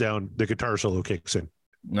guard is down, the guitar solo kicks in.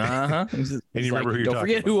 And you remember who you're talking about. Don't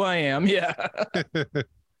forget who I am. Yeah.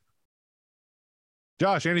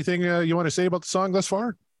 Josh, anything you want to say about the song thus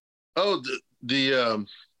far? Oh, the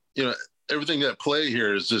everything that play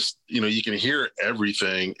here is just, you can hear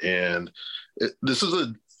everything, and this is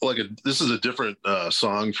a different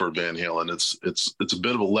song for Van Halen. It's a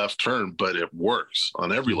bit of a left turn, but it works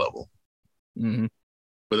on every level. Mm-hmm.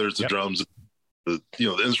 Whether it's the drums, the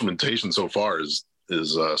instrumentation so far is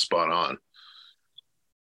spot on.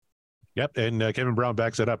 Yep, and Kevin Brown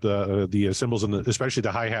backs it up. The cymbals and especially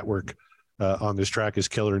the hi-hat work on this track is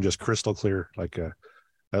killer and just crystal clear. Like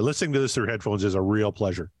listening to this through headphones is a real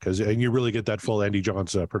pleasure and you really get that full Andy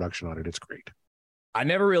Johns production on it. It's great. I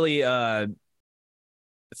never really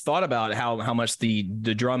thought about how much the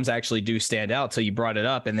drums actually do stand out till you brought it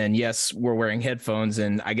up. And then, yes, we're wearing headphones,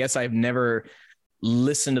 and I guess I've never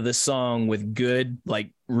listened to this song with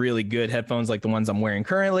really good headphones like the ones I'm wearing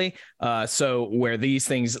currently. So where these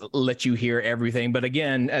things let you hear everything. But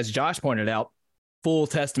again, as Josh pointed out, full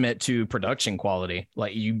testament to production quality.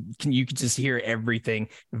 Like you can just hear everything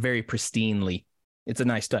very pristinely. It's a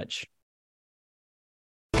nice touch.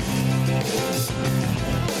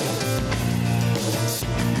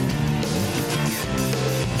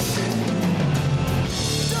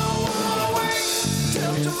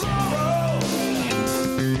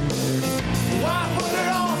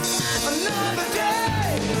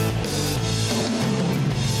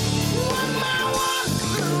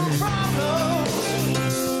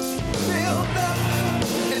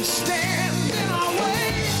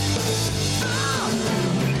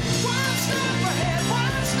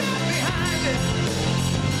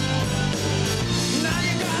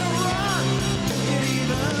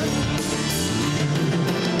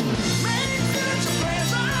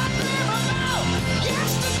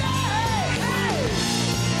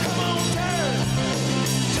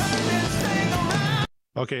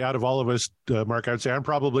 Okay, out of all of us, Mark, I'd say I'm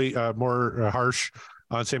probably more harsh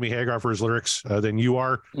on Sammy Hagar for his lyrics than you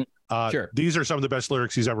are. Sure. These are some of the best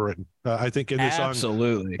lyrics he's ever written, I think, in this song.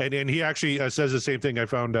 Absolutely. And he actually says the same thing. I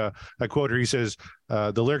found a quote here. He says,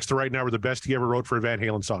 the lyrics to Right Now were the best he ever wrote for a Van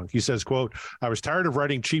Halen song. He says, quote, "I was tired of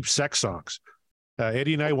writing cheap sex songs.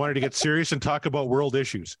 Eddie and I wanted to get serious and talk about world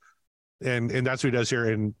issues." And that's what he does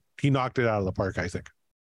here. And he knocked it out of the park, I think.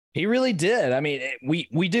 He really did. I mean,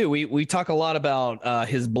 we talk a lot about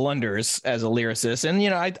his blunders as a lyricist,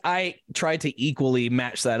 and I try to equally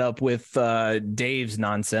match that up with Dave's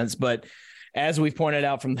nonsense. But as we've pointed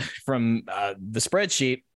out from the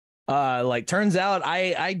spreadsheet, turns out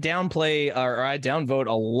I downplay or I downvote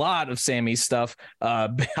a lot of Sammy's stuff.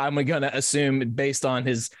 I'm gonna assume based on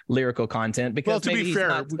his lyrical content, because to be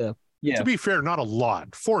fair, not a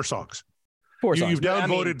lot. 4 songs. 4 songs. You've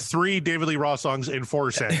downvoted 3 David Lee Roth songs and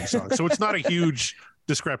 4 Sammy songs. So it's not a huge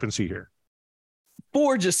discrepancy here.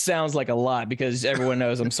 4 just sounds like a lot because everyone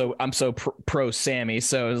knows I'm so pro Sammy.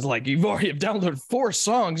 So it's like, you've already downloaded 4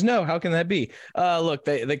 songs. No, how can that be? Look,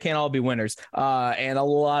 they can't all be winners. And a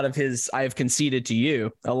lot of I've conceded to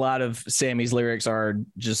you, a lot of Sammy's lyrics are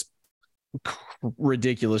just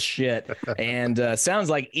ridiculous shit. And sounds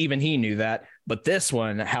like even he knew that. But this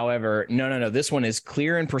one, however, no. This one is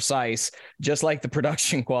clear and precise, just like the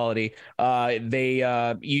production quality.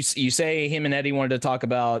 You say him and Eddie wanted to talk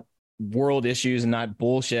about world issues and not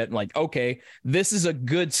bullshit. I'm like, okay, this is a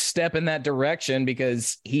good step in that direction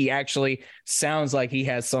because he actually sounds like he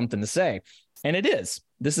has something to say. And it is.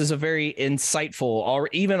 This is a very insightful, or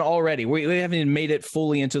even already, we haven't even made it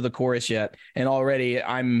fully into the chorus yet. And already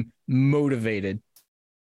I'm motivated.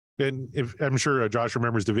 And I'm sure Josh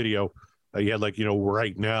remembers the video. You had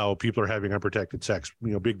right now people are having unprotected sex,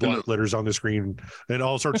 big block letters on the screen and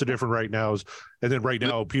all sorts of different right nows. And then right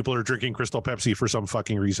now people are drinking Crystal Pepsi for some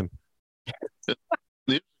fucking reason.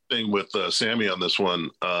 The thing with Sammy on this one,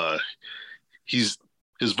 his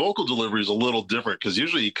vocal delivery is a little different because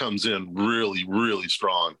usually he comes in really, really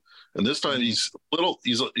strong. And this time he's a little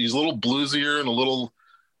bluesier and a little,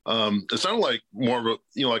 it sounded like more of a,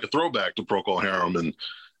 like a throwback to Procol Harum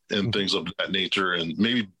and things of that nature. And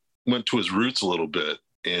maybe went to his roots a little bit,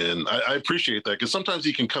 and I appreciate that because sometimes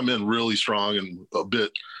he can come in really strong and a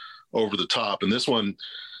bit over the top, and this one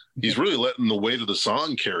he's really letting the weight of the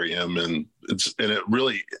song carry him, and it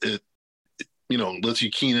really lets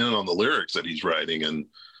you keen in on the lyrics that he's writing, and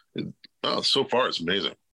so far it's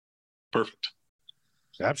amazing, perfect.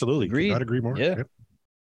 Absolutely. Agreed. Not agree more. Yeah. Yep.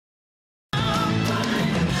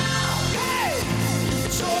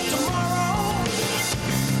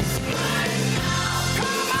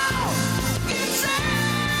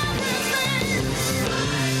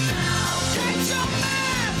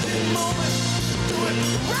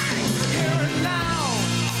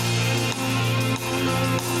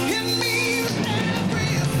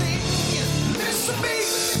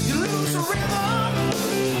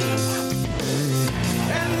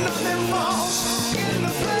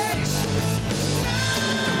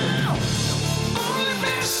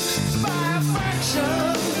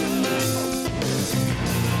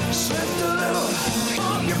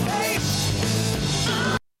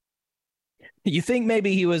 You think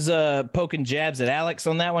maybe he was poking jabs at Alex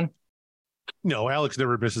on that one? No, Alex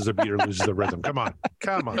never misses a beat or loses the rhythm. Come on.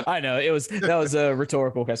 I know that was a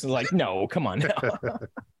rhetorical question. Like, no, come on. No.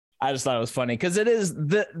 I just thought it was funny because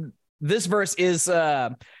this verse is.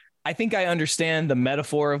 I think I understand the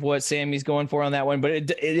metaphor of what Sammy's going for on that one, but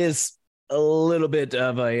it is a little bit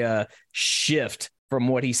of a shift from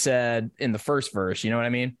what he said in the first verse. You know what I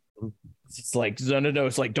mean? It's like, no.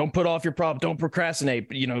 It's like, don't put off your problem. Don't procrastinate.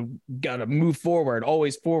 But, got to move forward,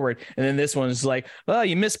 always forward. And then this one's like, oh,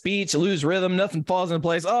 you miss beats, you lose rhythm. Nothing falls into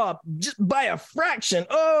place. Oh, just by a fraction.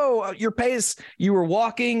 Oh, your pace, you were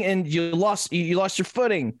walking and you lost your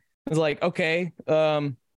footing. It's like, okay.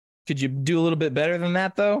 Could you do a little bit better than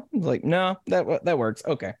that though? It's like, no, that works.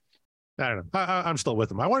 Okay. I don't know. I'm still with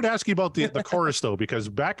him. I wanted to ask you about the chorus though, because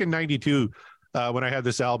back in 92, when I had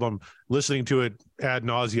this album, listening to it ad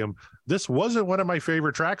nauseum, this wasn't one of my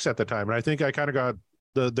favorite tracks at the time. And I think I kind of got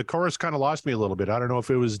the chorus kind of lost me a little bit. I don't know if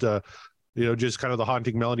it was just kind of the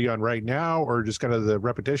haunting melody on Right Now or just kind of the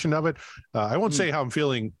repetition of it. I won't say how I'm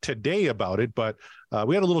feeling today about it, but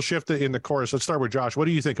we had a little shift in the chorus. Let's start with Josh. What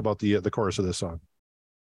do you think about the chorus of this song?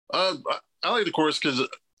 I like the chorus because,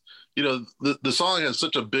 the song has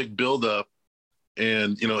such a big buildup,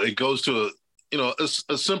 and, it goes to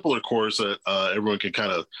a simpler chorus that everyone can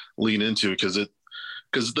kind of lean into because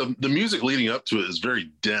the music leading up to it is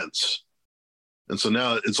very dense. And so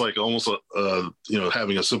now it's like almost,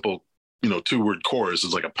 having a simple, 2-word chorus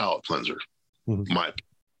is like a palate cleanser. Mm-hmm.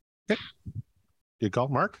 Okay. Good call,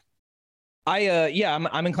 Mark.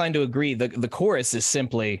 I'm inclined to agree. The chorus is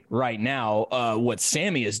simply Right Now. What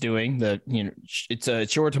Sammy is doing, it's a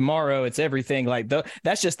chore tomorrow. It's everything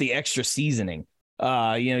that's just the extra seasoning.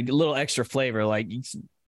 A little extra flavor, like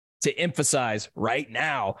to emphasize right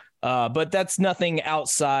now. But that's nothing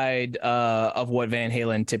outside of what Van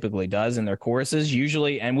Halen typically does in their choruses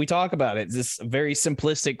usually. And we talk about it. This very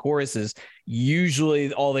simplistic choruses.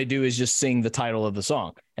 Usually all they do is just sing the title of the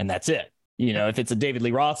song and that's it. If it's a David Lee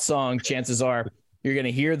Roth song, chances are you're going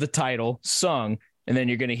to hear the title sung and then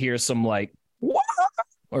you're going to hear some like, what?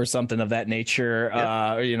 Or something of that nature.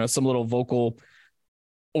 Yep. Some little vocal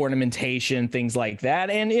ornamentation, things like that.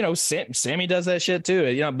 And, Sammy does that shit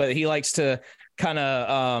too, but he likes to kind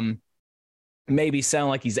of maybe sound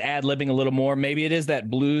like he's ad-libbing a little more. Maybe it is that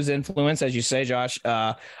blues influence, as you say, Josh,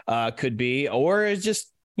 could be, or it's just,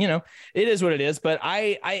 it is what it is. But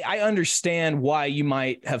I understand why you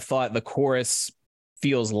might have thought the chorus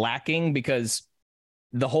feels lacking because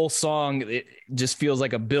the whole song, it just feels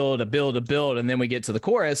like a build. And then we get to the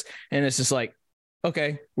chorus and it's just like,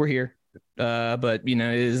 okay, we're here. But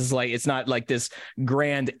it's not like this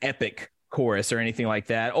grand epic chorus or anything like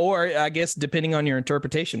that. Or I guess depending on your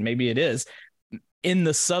interpretation, maybe it is in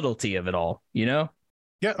the subtlety of it all, Yeah,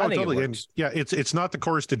 totally. And it's not the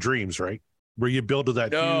chorus to Dreams, right? Where you build to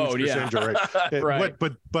that huge percentage, right? Right.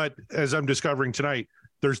 But as I'm discovering tonight,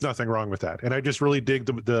 there's nothing wrong with that. And I just really dig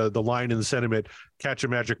the line and the sentiment, catch a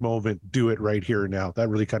magic moment, do it right here and now. That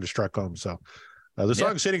really kind of struck home. So the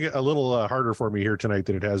song's hitting a little harder for me here tonight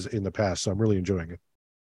than it has in the past. So I'm really enjoying it.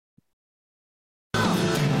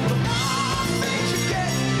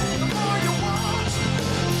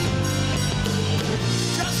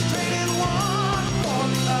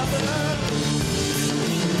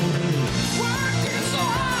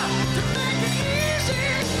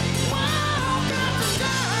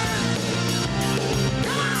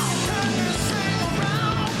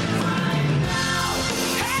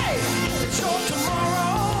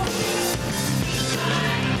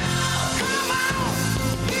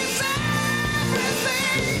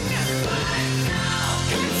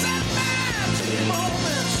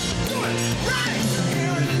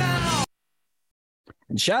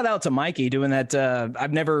 And shout out to Mikey doing that.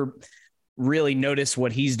 I've never really noticed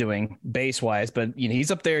what he's doing bass wise, but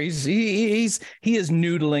he's up there. He is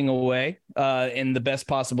noodling away in the best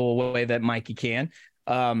possible way that Mikey can.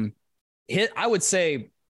 I would say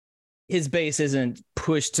his bass isn't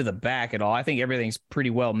pushed to the back at all. I think everything's pretty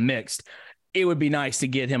well mixed. It would be nice to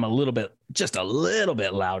get him just a little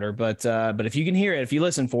bit louder, but if you can hear it, if you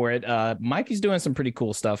listen for it, Mikey's doing some pretty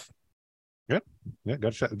cool stuff. Yeah,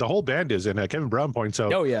 gotcha. The whole band is, and Kevin Brown points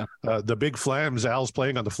out. Oh yeah, the big flams Al's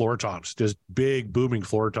playing on the floor toms, just big booming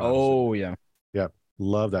floor toms. Oh yeah,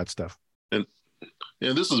 love that stuff. And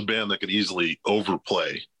this is a band that could easily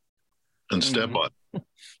overplay and step on.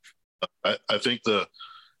 I think the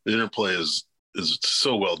interplay is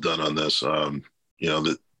so well done on this.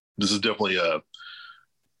 That this is definitely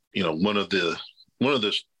one of the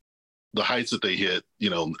heights that they hit.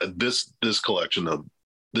 This collection of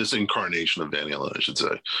this incarnation of Van Halen, I should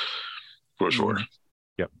say, for sure.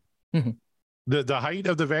 Yep. The height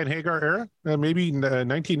of the Van Hagar era, maybe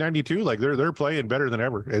 1992. Like they're playing better than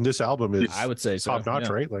ever, and this album is, I would say, so, top notch,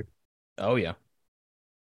 right? Like, oh yeah.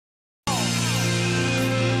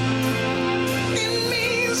 It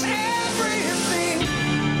means everything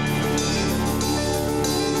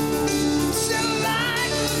to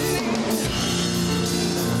life.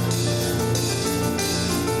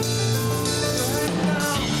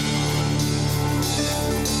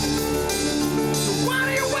 So what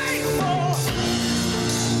are you waiting for?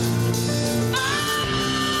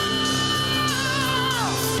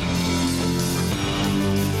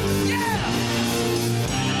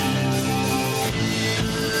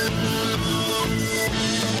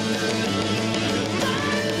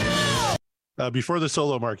 before the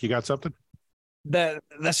solo, Mark, you got something?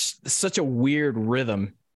 That's such a weird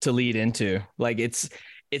rhythm to lead into. Like it's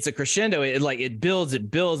a crescendo. It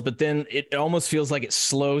builds, but then it almost feels like it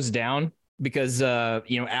slows down because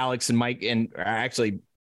Alex and Mike and actually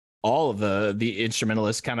all of the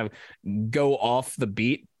instrumentalists kind of go off the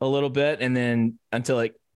beat a little bit, and then until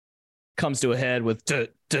it comes to a head with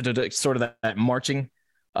sort of that marching.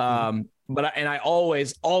 But I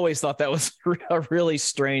always thought that was a really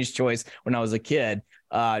strange choice when I was a kid.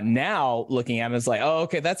 Now looking at it, it's like, oh,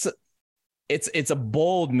 okay, it's a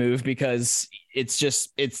bold move because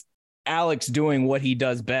it's Alex doing what he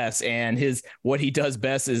does best, and what he does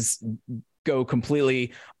best is go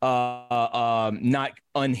completely not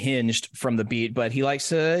unhinged from the beat, but he likes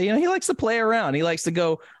to play around. He likes to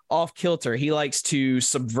go off kilter. He likes to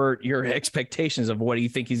subvert your expectations of what you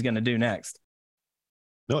think he's going to do next.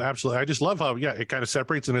 No, absolutely. I just love how, it kind of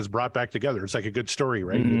separates and is brought back together. It's like a good story,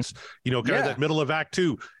 right? Mm-hmm. It's, kind of that middle of Act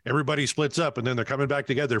 2, everybody splits up and then they're coming back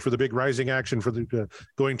together for the big rising action for the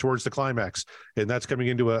going towards the climax. And that's coming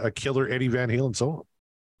into a killer Eddie Van Halen solo.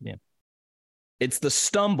 Yeah. It's the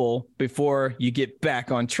stumble before you get back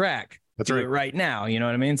on track. That's Do right. it right now. You know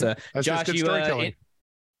what I mean? So that's Josh, just good storytelling.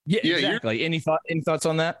 Exactly. Any thoughts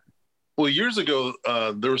on that? Well, years ago,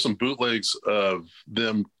 there were some bootlegs of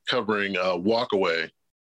them covering Walk Away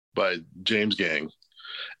by James Gang,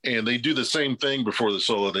 and they do the same thing before the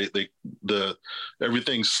solo.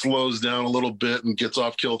 Everything slows down a little bit and gets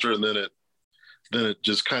off kilter, and then it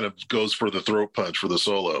just kind of goes for the throat punch for the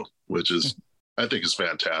solo, which is I think is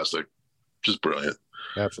fantastic, just brilliant.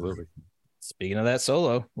 Absolutely. Speaking of that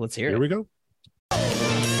solo, let's hear it. Here we go.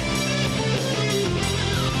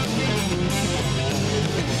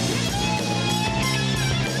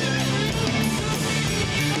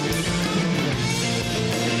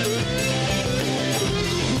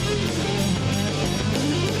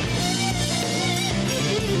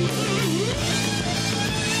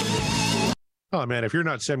 Oh man, if you're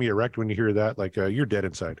not semi-erect when you hear that, like you're dead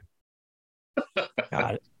inside.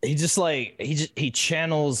 God, he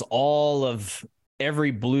channels all of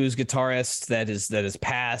every blues guitarist that is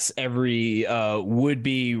past, every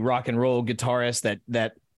would-be rock and roll guitarist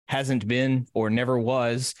that hasn't been or never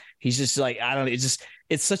was. He's just like, I don't know,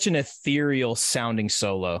 it's such an ethereal sounding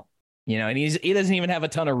solo, and he doesn't even have a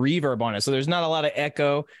ton of reverb on it, so there's not a lot of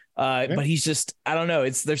echo. But he's just, I don't know,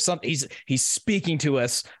 there's something he's speaking to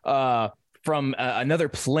us from another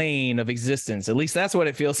plane of existence. At least that's what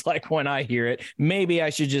it feels like when I hear it. Maybe I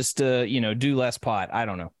should just, do less pot. I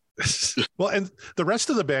don't know. Well, and the rest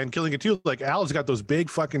of the band killing it too. Like Al's got those big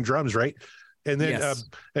fucking drums, right? And then,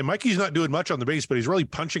 and Mikey's not doing much on the bass, but he's really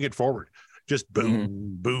punching it forward. Just boom,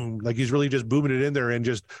 boom. Like he's really just booming it in there and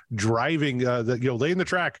just driving, laying the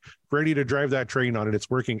track, ready to drive that train on it. It's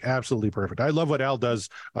working absolutely perfect. I love what Al does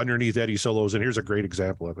underneath Eddie solos, and here's a great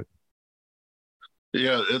example of it.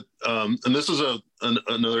 Yeah, and this is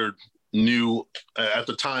another new. At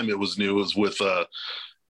the time, it was new. It was with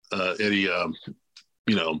Eddie,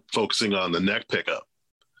 focusing on the neck pickup,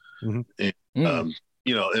 and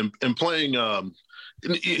and playing.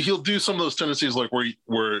 He'll do some of those tendencies like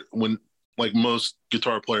where when like most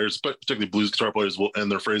guitar players, but particularly blues guitar players, will end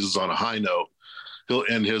their phrases on a high note. He'll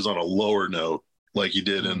end his on a lower note, like he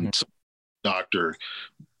did in doctor,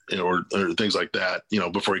 or things like that,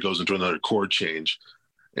 before he goes into another chord change.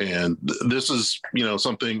 And this is,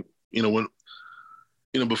 something, when,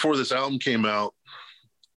 before this album came out,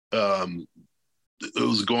 it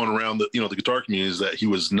was going around the guitar communities that he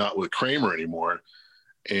was not with Kramer anymore.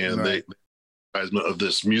 And right. Of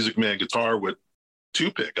this Music Man guitar with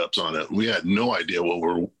 2 pickups on it. We had no idea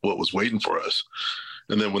what was waiting for us.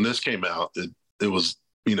 And then when this came out, it was,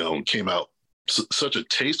 came out such a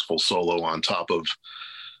tasteful solo on top of,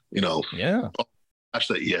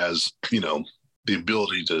 that he has, the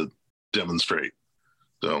ability to demonstrate.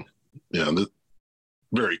 So,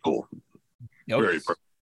 very cool. Yep. Very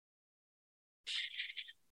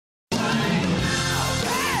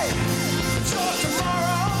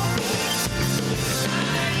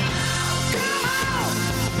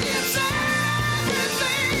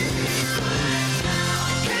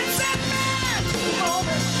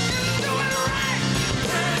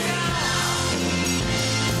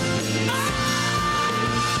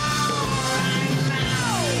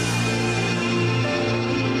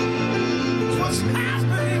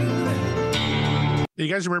You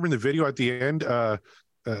guys remember in the video at the end,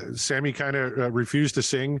 Sammy kind of refused to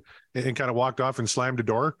sing and kind of walked off and slammed the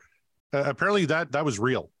door. Apparently that was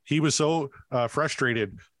real. He was so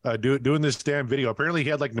frustrated doing this damn video. Apparently he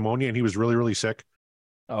had like pneumonia and he was really, really sick.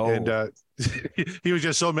 Oh, and he was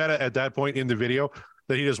just so mad at that point in the video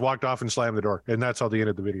that he just walked off and slammed the door. And that's how they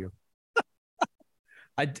ended the video.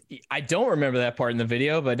 I don't remember that part in the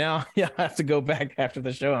video, but now I have to go back after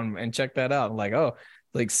the show and check that out. I'm like, oh,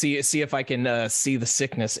 like see if I can see the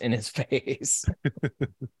sickness in his face.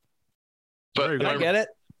 But I get it.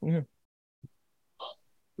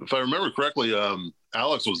 If I remember correctly,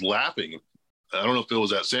 Alex was laughing. I don't know if it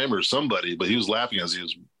was at Sam or somebody, but he was laughing as he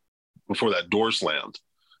was before that door slammed.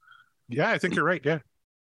 Yeah, I think you're right. Yeah.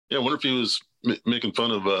 Yeah, I wonder if he was making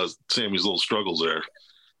fun of Sammy's little struggles there.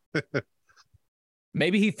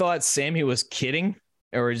 Maybe he thought Sammy was kidding,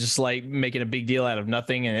 or just like making a big deal out of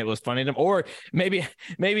nothing, and it was funny to him. Or maybe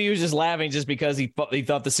he was just laughing just because he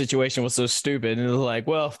thought the situation was so stupid, and it was like,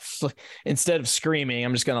 well, instead of screaming,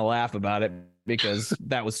 I'm just gonna laugh about it because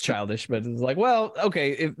that was childish. But it's like, well,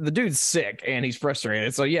 okay, if the dude's sick and he's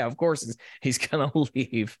frustrated, so yeah, of course he's gonna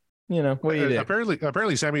leave. What do you do?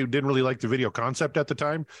 Apparently, Sammy didn't really like the video concept at the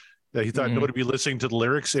time. He thought nobody would be listening to the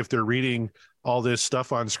lyrics if they're reading all this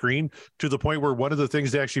stuff on screen, to the point where one of the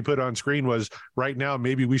things they actually put on screen was, right now,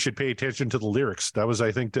 maybe we should pay attention to the lyrics. That was,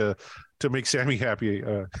 I think, to make Sammy happy.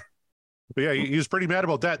 But yeah, he was pretty mad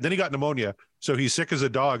about that. Then he got pneumonia. So he's sick as a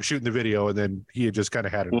dog shooting the video, and then he had just kind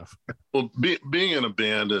of had enough. Well, being in a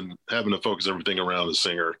band and having to focus everything around a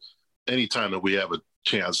singer, anytime that we have a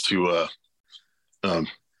chance to,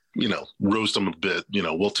 roast them a bit,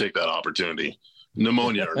 we'll take that opportunity.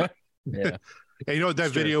 Pneumonia or not. Yeah. And that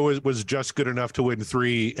video was just good enough to win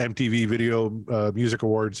 3 MTV Video Music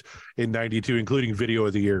Awards in '92, including Video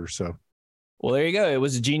of the Year. So, well, there you go. It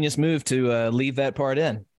was a genius move to leave that part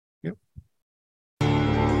in. Yep.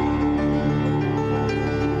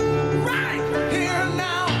 Right here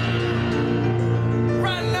now.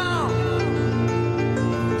 Right now.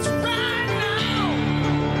 It's right now.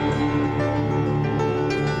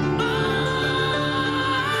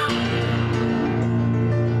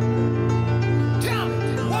 Tell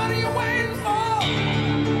me, what are you waiting for?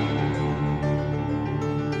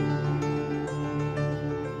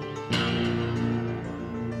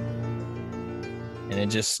 And it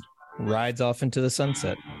just rides off into the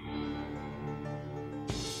sunset.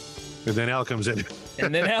 And then Al comes in.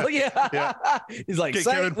 And then Al, yeah. He's like,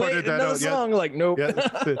 Kevin pointed that another out. song. Yeah. Like, nope. Yeah,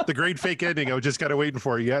 the great fake ending. I was just kind of waiting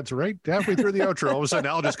for you. Yeah, it's right halfway through the outro. All of a sudden,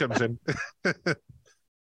 Al just comes in.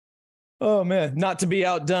 Oh man, not to be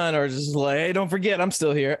outdone, or just like, hey, don't forget, I'm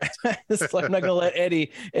still here. It's like, I'm not gonna let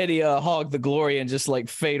Eddie hog the glory and just like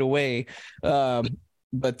fade away. I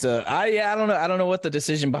don't know. I don't know what the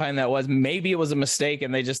decision behind that was. Maybe it was a mistake,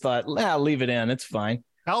 and they just thought, leave it in. It's fine.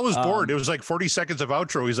 Al was bored. It was like 40 seconds of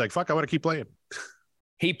outro. He's like, fuck, I want to keep playing.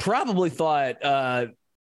 He probably thought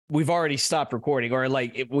we've already stopped recording, or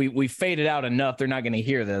like we faded out enough, they're not going to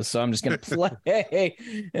hear this, so I'm just going to play.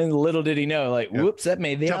 And little did he know, like, whoops, that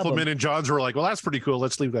made the album. Templeman and Johns were like, well, that's pretty cool.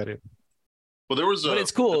 Let's leave that in. Well, there was but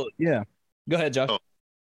it's cool. Yeah. Go ahead, Josh.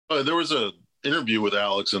 There was a interview with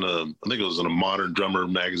Alex in I think it was in a Modern Drummer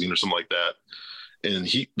magazine or something like that. And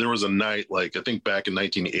there was a night, like, I think back in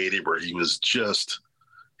 1980, where he was just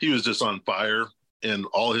on fire, and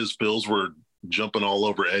all his fills were jumping all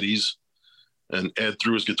over Eddie's. And Ed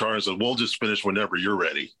threw his guitar and said, we'll just finish whenever you're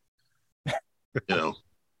ready. So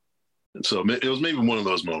it was maybe one of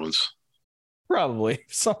those moments. Probably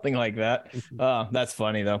something like that. That's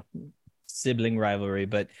funny though. Sibling rivalry.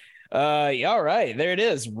 But All right, there it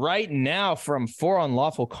is. Right now from For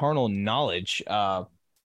Unlawful Carnal Knowledge.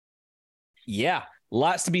 Yeah,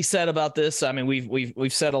 lots to be said about this. I mean,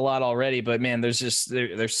 we've said a lot already, but man,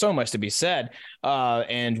 there's so much to be said.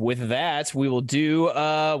 And with that, we will do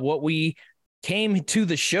what we came to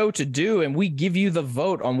the show to do, and we give you the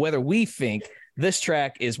vote on whether we think this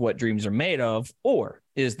track is what dreams are made of, or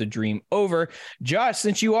is the dream over. Josh,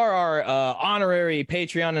 since you are our honorary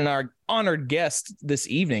Patreon and our honored guest this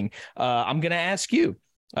evening, I'm going to ask you.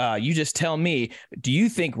 You just tell me, do you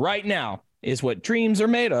think right now is what dreams are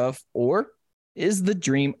made of, or is the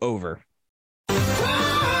dream over?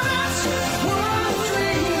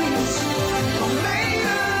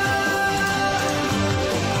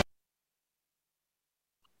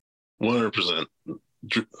 %.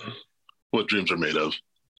 What dreams are made of.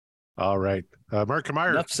 All right. Mark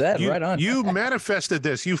Meyer, enough said. Right on. You manifested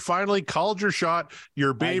this. You finally called your shot.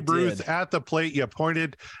 Your Babe Ruth at the plate. You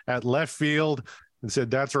pointed at left field and said,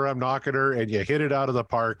 that's where I'm knocking her. And you hit it out of the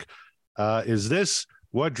park. Is this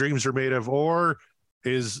what dreams are made of, or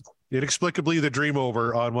is inexplicably the dream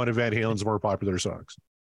over on one of Van Halen's more popular songs?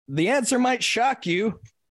 The answer might shock you.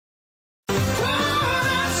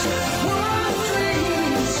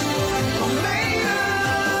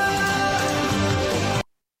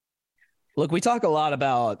 Look, we talk a lot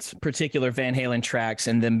about particular Van Halen tracks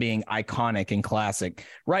and them being iconic and classic.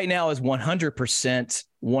 Right Now is 100%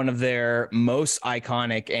 one of their most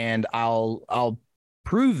iconic, and I'll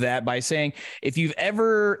prove that by saying, if you've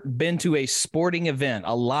ever been to a sporting event,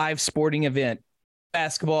 a live sporting event,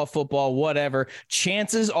 basketball, football, whatever,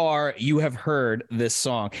 chances are you have heard this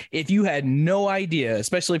song. If you had no idea,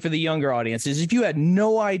 especially for the younger audiences, if you had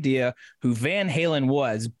no idea who Van Halen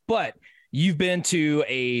was, but you've been to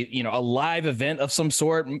a live event of some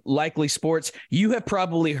sort, likely sports, you have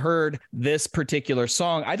probably heard this particular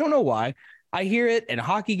song. I don't know why. I hear it in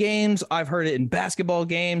hockey games. I've heard it in basketball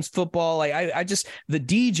games, football. Like I just, the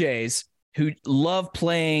DJs who love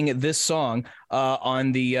playing this song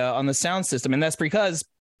on the sound system. And that's because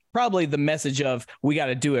probably the message of, we got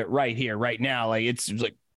to do it right here, right now. Like, it's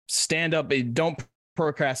like, stand up, don't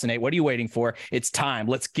procrastinate. What are you waiting for? It's time.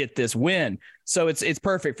 Let's get this win. So it's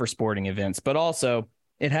perfect for sporting events, but also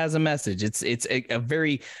it has a message. It's a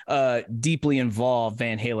very deeply involved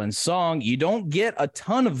Van Halen song. You don't get a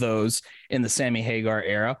ton of those in the Sammy Hagar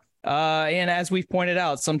era. And as we've pointed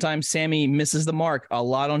out, sometimes Sammy misses the mark a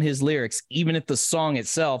lot on his lyrics, even if the song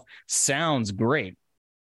itself sounds great.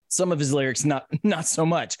 Some of his lyrics, not so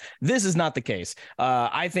much. This is not the case.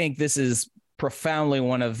 I think this is profoundly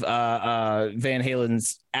one of Van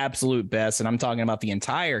Halen's absolute best, and I'm talking about the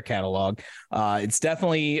entire catalog. It's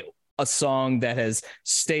definitely a song that has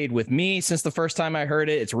stayed with me since the first time I heard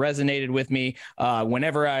it. It's resonated with me.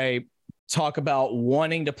 Whenever I talk about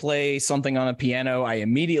wanting to play something on a piano, I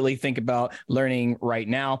immediately think about learning Right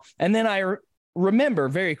Now, and then I remember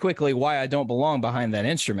very quickly why I don't belong behind that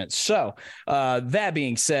instrument. So that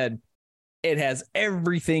being said, it has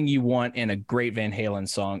everything you want in a great Van Halen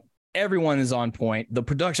song. Everyone is on point. The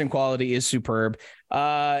production quality is superb.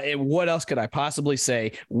 And what else could I possibly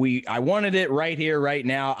say? I wanted it right here, right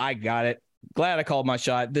now. I got it. Glad I called my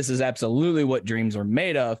shot. This is absolutely what dreams are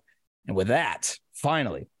made of. And with that,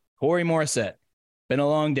 finally, Corey Morissette. Been a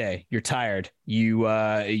long day. You're tired. You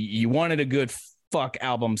wanted a good fuck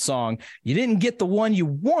album song. You didn't get the one you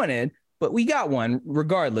wanted, but we got one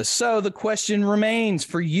regardless. So the question remains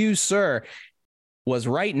for you, sir. Was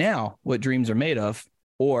Right Now what dreams are made of,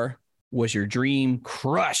 or was your dream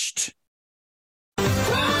crushed?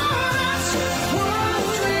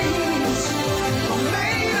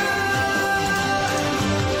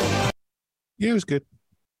 Yeah, it was good.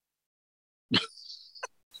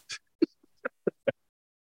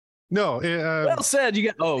 No. Well said.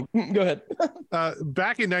 You got. Oh, go ahead.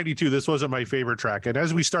 Back in '92, this wasn't my favorite track, and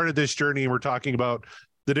as we started this journey, and we're talking about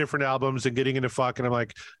the different albums and getting into fuck, and I'm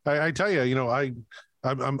like, I tell you,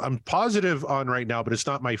 I'm positive on Right Now, but it's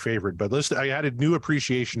not my favorite. But listen, I had a new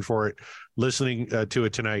appreciation for it listening to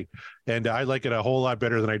it tonight, and I like it a whole lot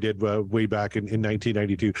better than I did way back in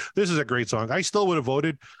 1992. This is a great song. I still would have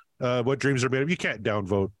voted What Dreams Are Made Of. You can't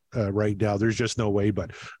downvote Right Now. There's just no way.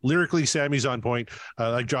 But lyrically, Sammy's on point.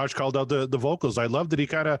 Like Josh called out the vocals. I love that he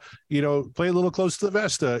kind of, play a little close to the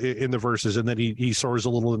vest in the verses, and then he soars a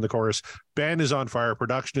little in the chorus. Band is on fire.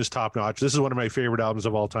 Production is top notch. This is one of my favorite albums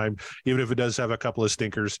of all time, even if it does have a couple of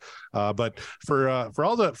stinkers. But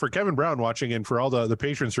for Kevin Brown watching, and for all the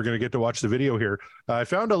patrons who are going to get to watch the video here, I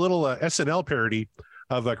found a little SNL parody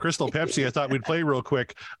of Crystal Pepsi. I thought we'd play real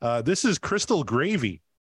quick. This is Crystal Gravy.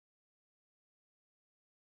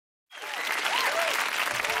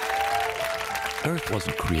 Earth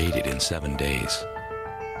wasn't created in 7 days.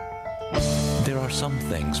 There are some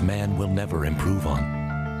things man will never improve on.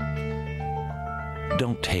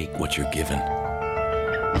 Don't take what you're given.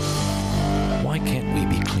 Why can't we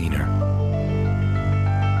be cleaner?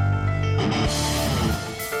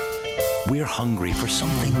 We're hungry for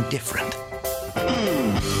something different.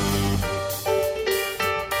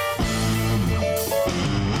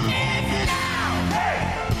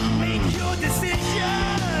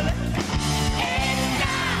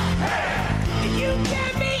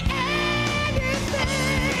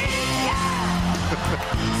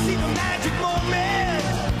 See the magic moment,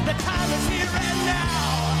 the time is here and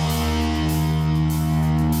now.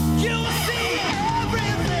 You'll see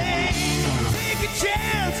everything, take a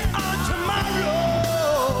chance on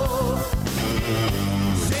tomorrow.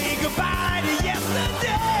 Say goodbye to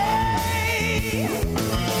yesterday.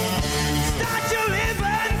 Start your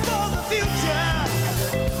living for the future.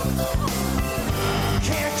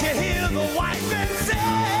 Can't you hear the wife and say?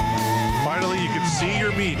 Finally, you can see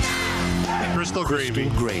your meat. Crystal gravy.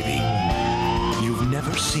 Crystal gravy. You've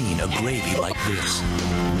never seen a gravy like this.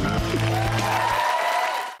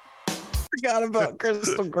 Forgot about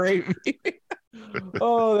Crystal Gravy.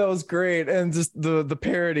 Oh, that was great. And just the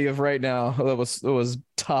parody of Right Now, that was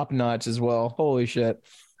top notch as well. Holy shit.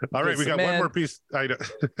 All right, we got one more piece. Yeah.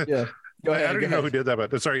 Go ahead. I don't even know who did that,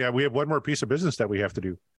 but sorry. Yeah, we have one more piece of business that we have to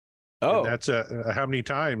do. Oh, and that's how many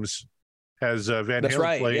times has Van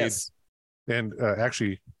Halen played? Yes. And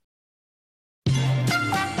actually,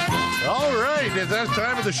 all right, it's that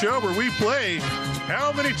time of the show where we play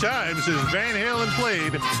how many times has Van Halen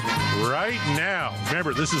played right now.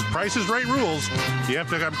 Remember, this is Price is Right rules. You have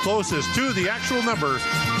to come closest to the actual number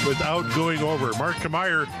without going over. Mark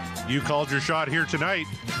Kameyer, you called your shot here tonight.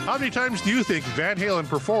 How many times do you think Van Halen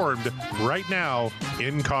performed right now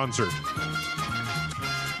in concert?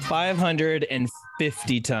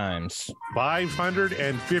 550 times.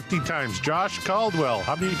 550 times. Josh Caldwell,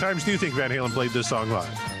 how many times do you think Van Halen played this song live?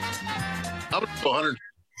 I'm going to go 100.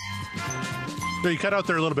 No, you cut out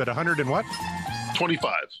there a little bit. 100 and what?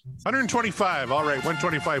 25. 125. All right,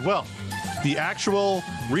 125. Well, the actual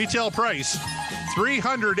retail price,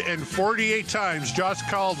 348 times Josh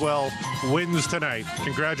Caldwell wins tonight.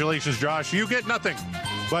 Congratulations, Josh. You get nothing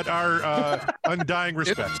but our undying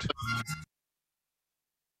respect.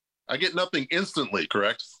 I get nothing instantly,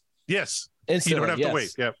 correct? Yes. Instantly, you don't have to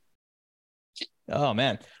wait. Yeah. Oh,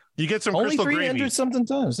 man. You get some Only Crystal 300 gravy. something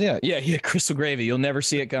times. Yeah. Crystal gravy. You'll never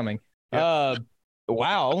see it coming. Yeah.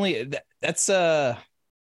 Wow. That's I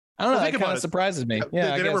don't know. That kind of surprises me.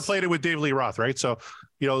 Yeah. They never played it with Dave Lee Roth, right? So,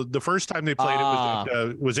 the first time they played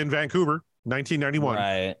it was in Vancouver, 1991.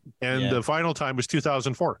 Right. And the final time was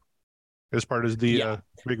 2004 as part of the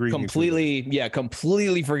big reunion.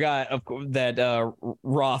 Completely forgot that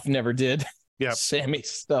Roth never did Sammy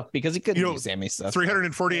stuff because he couldn't do Sammy stuff.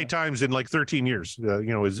 348 times in like 13 years,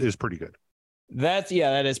 is pretty good. That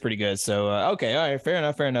is pretty good. So, okay. All right. Fair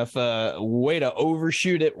enough. Way to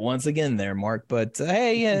overshoot it once again there, Mark. But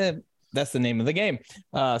hey, that's the name of the game.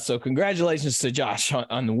 So congratulations to Josh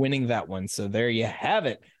on winning that one. So there you have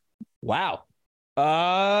it. Wow.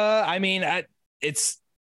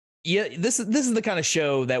 This is the kind of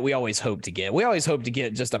show that we always hope to get. We always hope to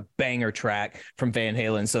get just a banger track from Van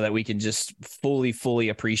Halen so that we can just fully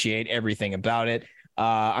appreciate everything about it.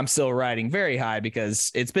 I'm still riding very high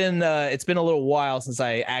because it's been a little while since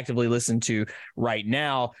I actively listened to Right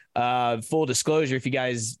Now. Full disclosure, if you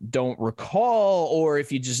guys don't recall or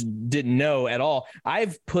if you just didn't know at all,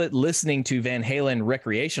 I've put listening to Van Halen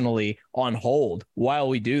recreationally on hold while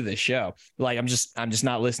we do this show. Like I'm just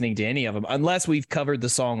not listening to any of them unless we've covered the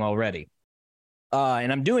song already.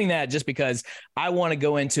 And I'm doing that just because I want to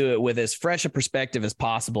go into it with as fresh a perspective as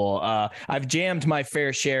possible. I've jammed my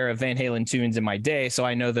fair share of Van Halen tunes in my day, so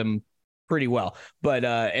I know them pretty well. But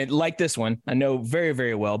and like this one, I know very,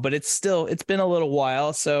 very well. But it's been a little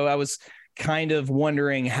while, so I was kind of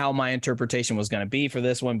wondering how my interpretation was going to be for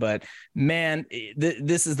this one. But man,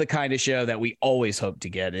 this is the kind of show that we always hope to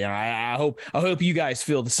get. And I hope you guys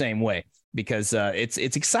feel the same way. Because it's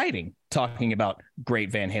exciting talking about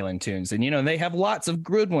great Van Halen tunes, and they have lots of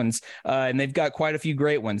good ones, and they've got quite a few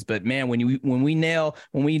great ones. But man, when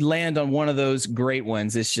we land on one of those great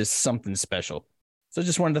ones, it's just something special. So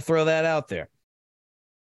just wanted to throw that out there.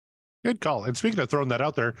 Good call. And speaking of throwing that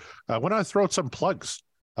out there, I want to throw out some plugs.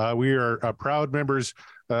 We are proud members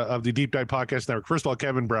of the Deep Dive Podcast Network. First of all,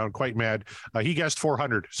 Kevin Brown, quite mad. He guessed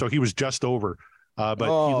 400, so he was just over. But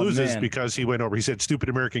he loses because he went over. He said, stupid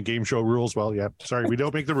American game show rules. Well, yeah, sorry, we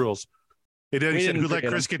don't make the rules. And then he said, who let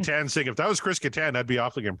Chris Kattan sing? If that was Chris Kattan, I'd be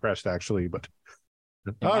awfully impressed, actually. But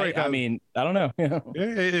all right. I don't know.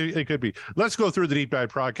 It could be. Let's go through the Deep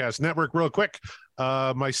Dive Podcast Network real quick.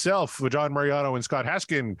 Myself, John Mariano, and Scott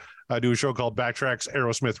Haskin do a show called Backtracks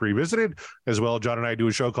Aerosmith Revisited. As well, John and I do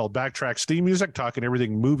a show called Backtracks Theme Music, talking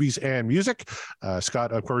everything movies and music.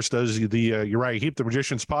 Scott, of course, does the Uriah Heep, the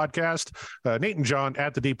Magicians podcast. Nate and John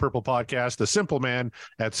at the Deep Purple podcast. The Simple Man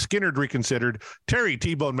at Skinnerd Reconsidered. Terry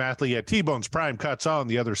T-Bone Mathley at T-Bone's Prime Cuts on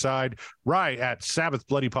the Other Side. Rye at Sabbath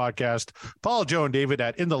Bloody Podcast. Paul, Joe, and David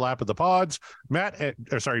at In the Lap of the Pods. Matt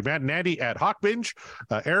and Andy at Hawk Binge.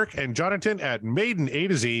 Eric and Jonathan at Maiden A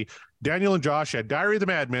to Z. Daniel and Josh at Diary of the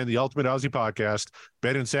Madman, the Ultimate Aussie Podcast.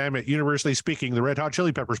 Ben and Sam at Universally Speaking, the Red Hot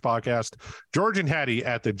Chili Peppers Podcast. George and Hattie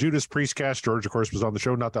at the Judas Priest Cast. George, of course, was on the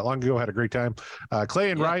show not that long ago. Had a great time. Clay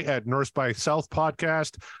and Rye at North by South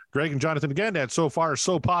Podcast. Greg and Jonathan again at So Far,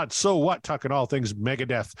 So Pod, So What, talking all things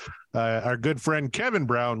Megadeth. Our good friend Kevin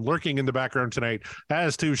Brown lurking in the background tonight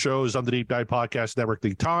has 2 shows on the Deep Dive Podcast Network,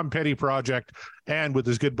 the Tom Petty Project, and with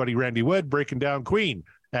his good buddy Randy Wood breaking down Queen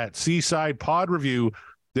at Seaside Pod Review.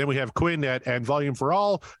 Then we have Quinn at And Volume for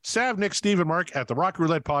All, Sav, Nick, Steve, and Mark at the Rock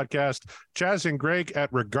Roulette Podcast, Chaz and Greg at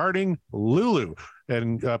Regarding Lulu.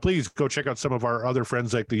 And please go check out some of our other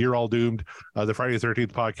friends like the You're All Doomed, the Friday the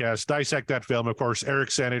 13th podcast, Dissect That Film, of course, Eric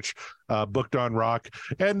Sanich, Booked on Rock,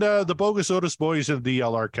 and the Bogus Otis Boys and the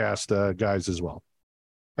LR Cast guys as well.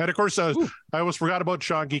 And of course, I almost forgot about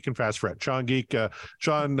Sean Geek and Fast Fred. Sean Geek,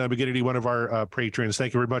 Sean McGinnity, one of our patrons.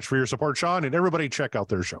 Thank you very much for your support, Sean, and everybody check out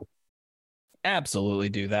their show. Absolutely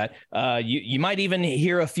do that. You might even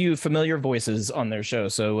hear a few familiar voices on their show.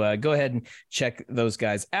 So go ahead and check those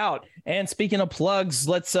guys out. And speaking of plugs,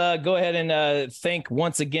 let's go ahead and thank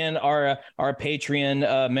once again our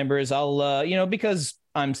Patreon members. I'll, because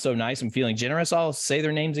I'm so nice, I'm feeling generous, I'll say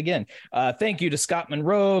their names again. Thank you to Scott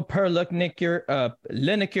Monroe, Per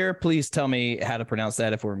Lineker. Please tell me how to pronounce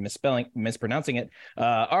that if we're mispronouncing it.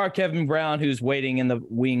 R. Kevin Brown, who's waiting in the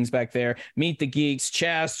wings back there. Meet the Geeks,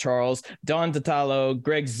 Chaz Charles, Don Tatalo,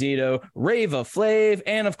 Greg Zito, Rava Flav,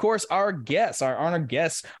 and of course our guests, our honored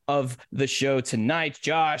guests of the show tonight,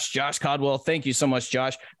 Josh Codwell. Thank you so much,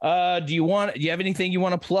 Josh. Do you have anything you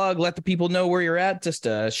want to plug? Let the people know where you're at. Just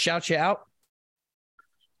shout you out.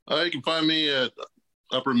 You can find me at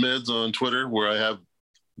Upper Mids on Twitter, where I have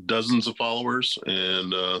dozens of followers,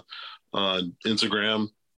 and on Instagram,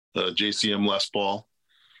 JCM Les Paul.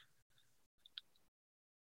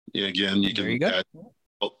 Yeah, again, you can add,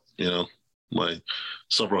 my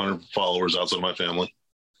several hundred followers outside of my family.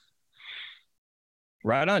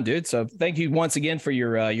 Right on, dude. So thank you once again for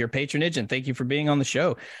your patronage, and thank you for being on the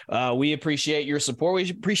show. We appreciate your support. We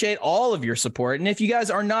appreciate all of your support. And if you guys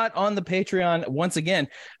are not on the Patreon, once again,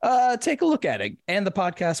 take a look at it. And the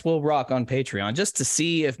podcast will rock on Patreon, just to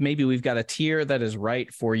see if maybe we've got a tier that is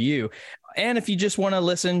right for you. And if you just want to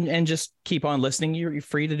listen and just keep on listening, you're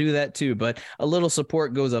free to do that too. But a little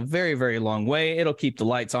support goes a very, very long way. It'll keep the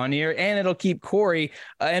lights on here, and it'll keep Corey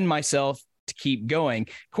and myself to keep going.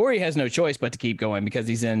 Corey has no choice but to keep going because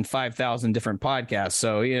he's in 5,000 different podcasts.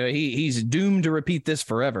 So he's doomed to repeat this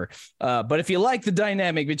forever. But if you like the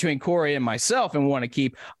dynamic between Corey and myself and want to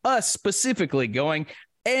keep us specifically going,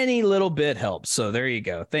 any little bit helps. So there you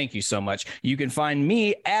go. Thank you so much. You can find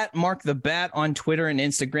me at Mark the Bat on Twitter and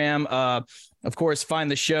Instagram. Of course, find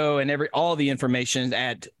the show and all the information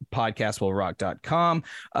at podcastwillrock.com.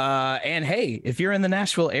 And hey, if you're in the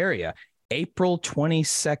Nashville area, April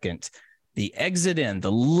 22nd, the Exit Inn, the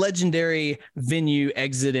legendary venue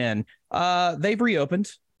Exit Inn, they've reopened.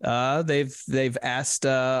 They've asked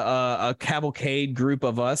a cavalcade group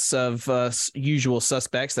of us, of usual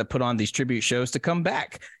suspects that put on these tribute shows, to come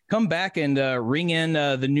back and ring in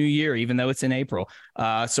the new year, even though it's in April.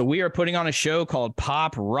 So we are putting on a show called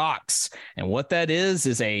Pop Rocks. And what that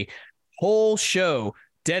is a whole show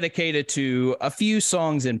dedicated to a few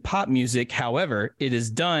songs in pop music. However, it is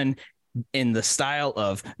done in the style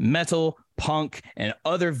of metal, punk, and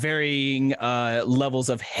other varying levels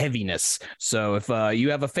of heaviness. So if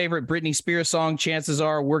you have a favorite Britney Spears song, chances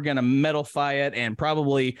are we're going to metalify it and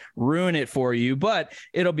probably ruin it for you, but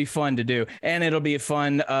it'll be fun to do. And it'll be a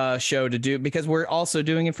fun show to do because we're also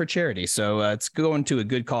doing it for charity. So it's going to a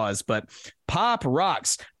good cause. But Pop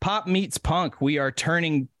Rocks, pop meets punk. We are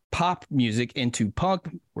turning pop music into punk.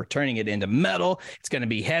 We're turning it into metal. It's going to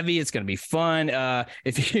be heavy. It's going to be fun.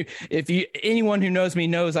 If you anyone who knows me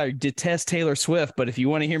knows I detest Taylor Swift, but if you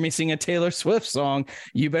want to hear me sing a Taylor Swift song,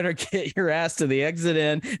 you better get your ass to the Exit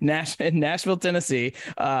Inn, Nashville, Tennessee,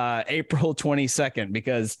 April 22nd,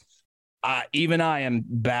 because even I am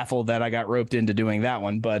baffled that I got roped into doing that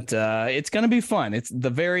one, but it's going to be fun. It's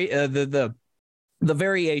the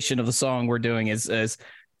variation of the song we're doing is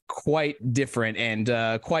quite different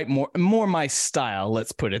and quite more my style,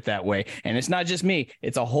 let's put it that way. And it's not just me,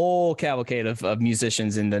 it's a whole cavalcade of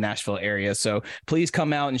musicians in the Nashville area. So please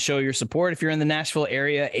come out and show your support if you're in the Nashville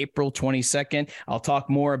area, April 22nd. I'll talk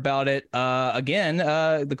more about it again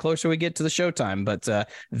the closer we get to the showtime. But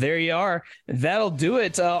there you are. That'll do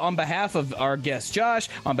it. On behalf of our guest Josh,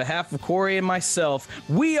 on behalf of Corey and myself,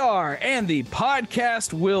 we are And the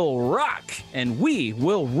Podcast Will Rock, and we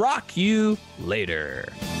will rock you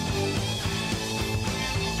later.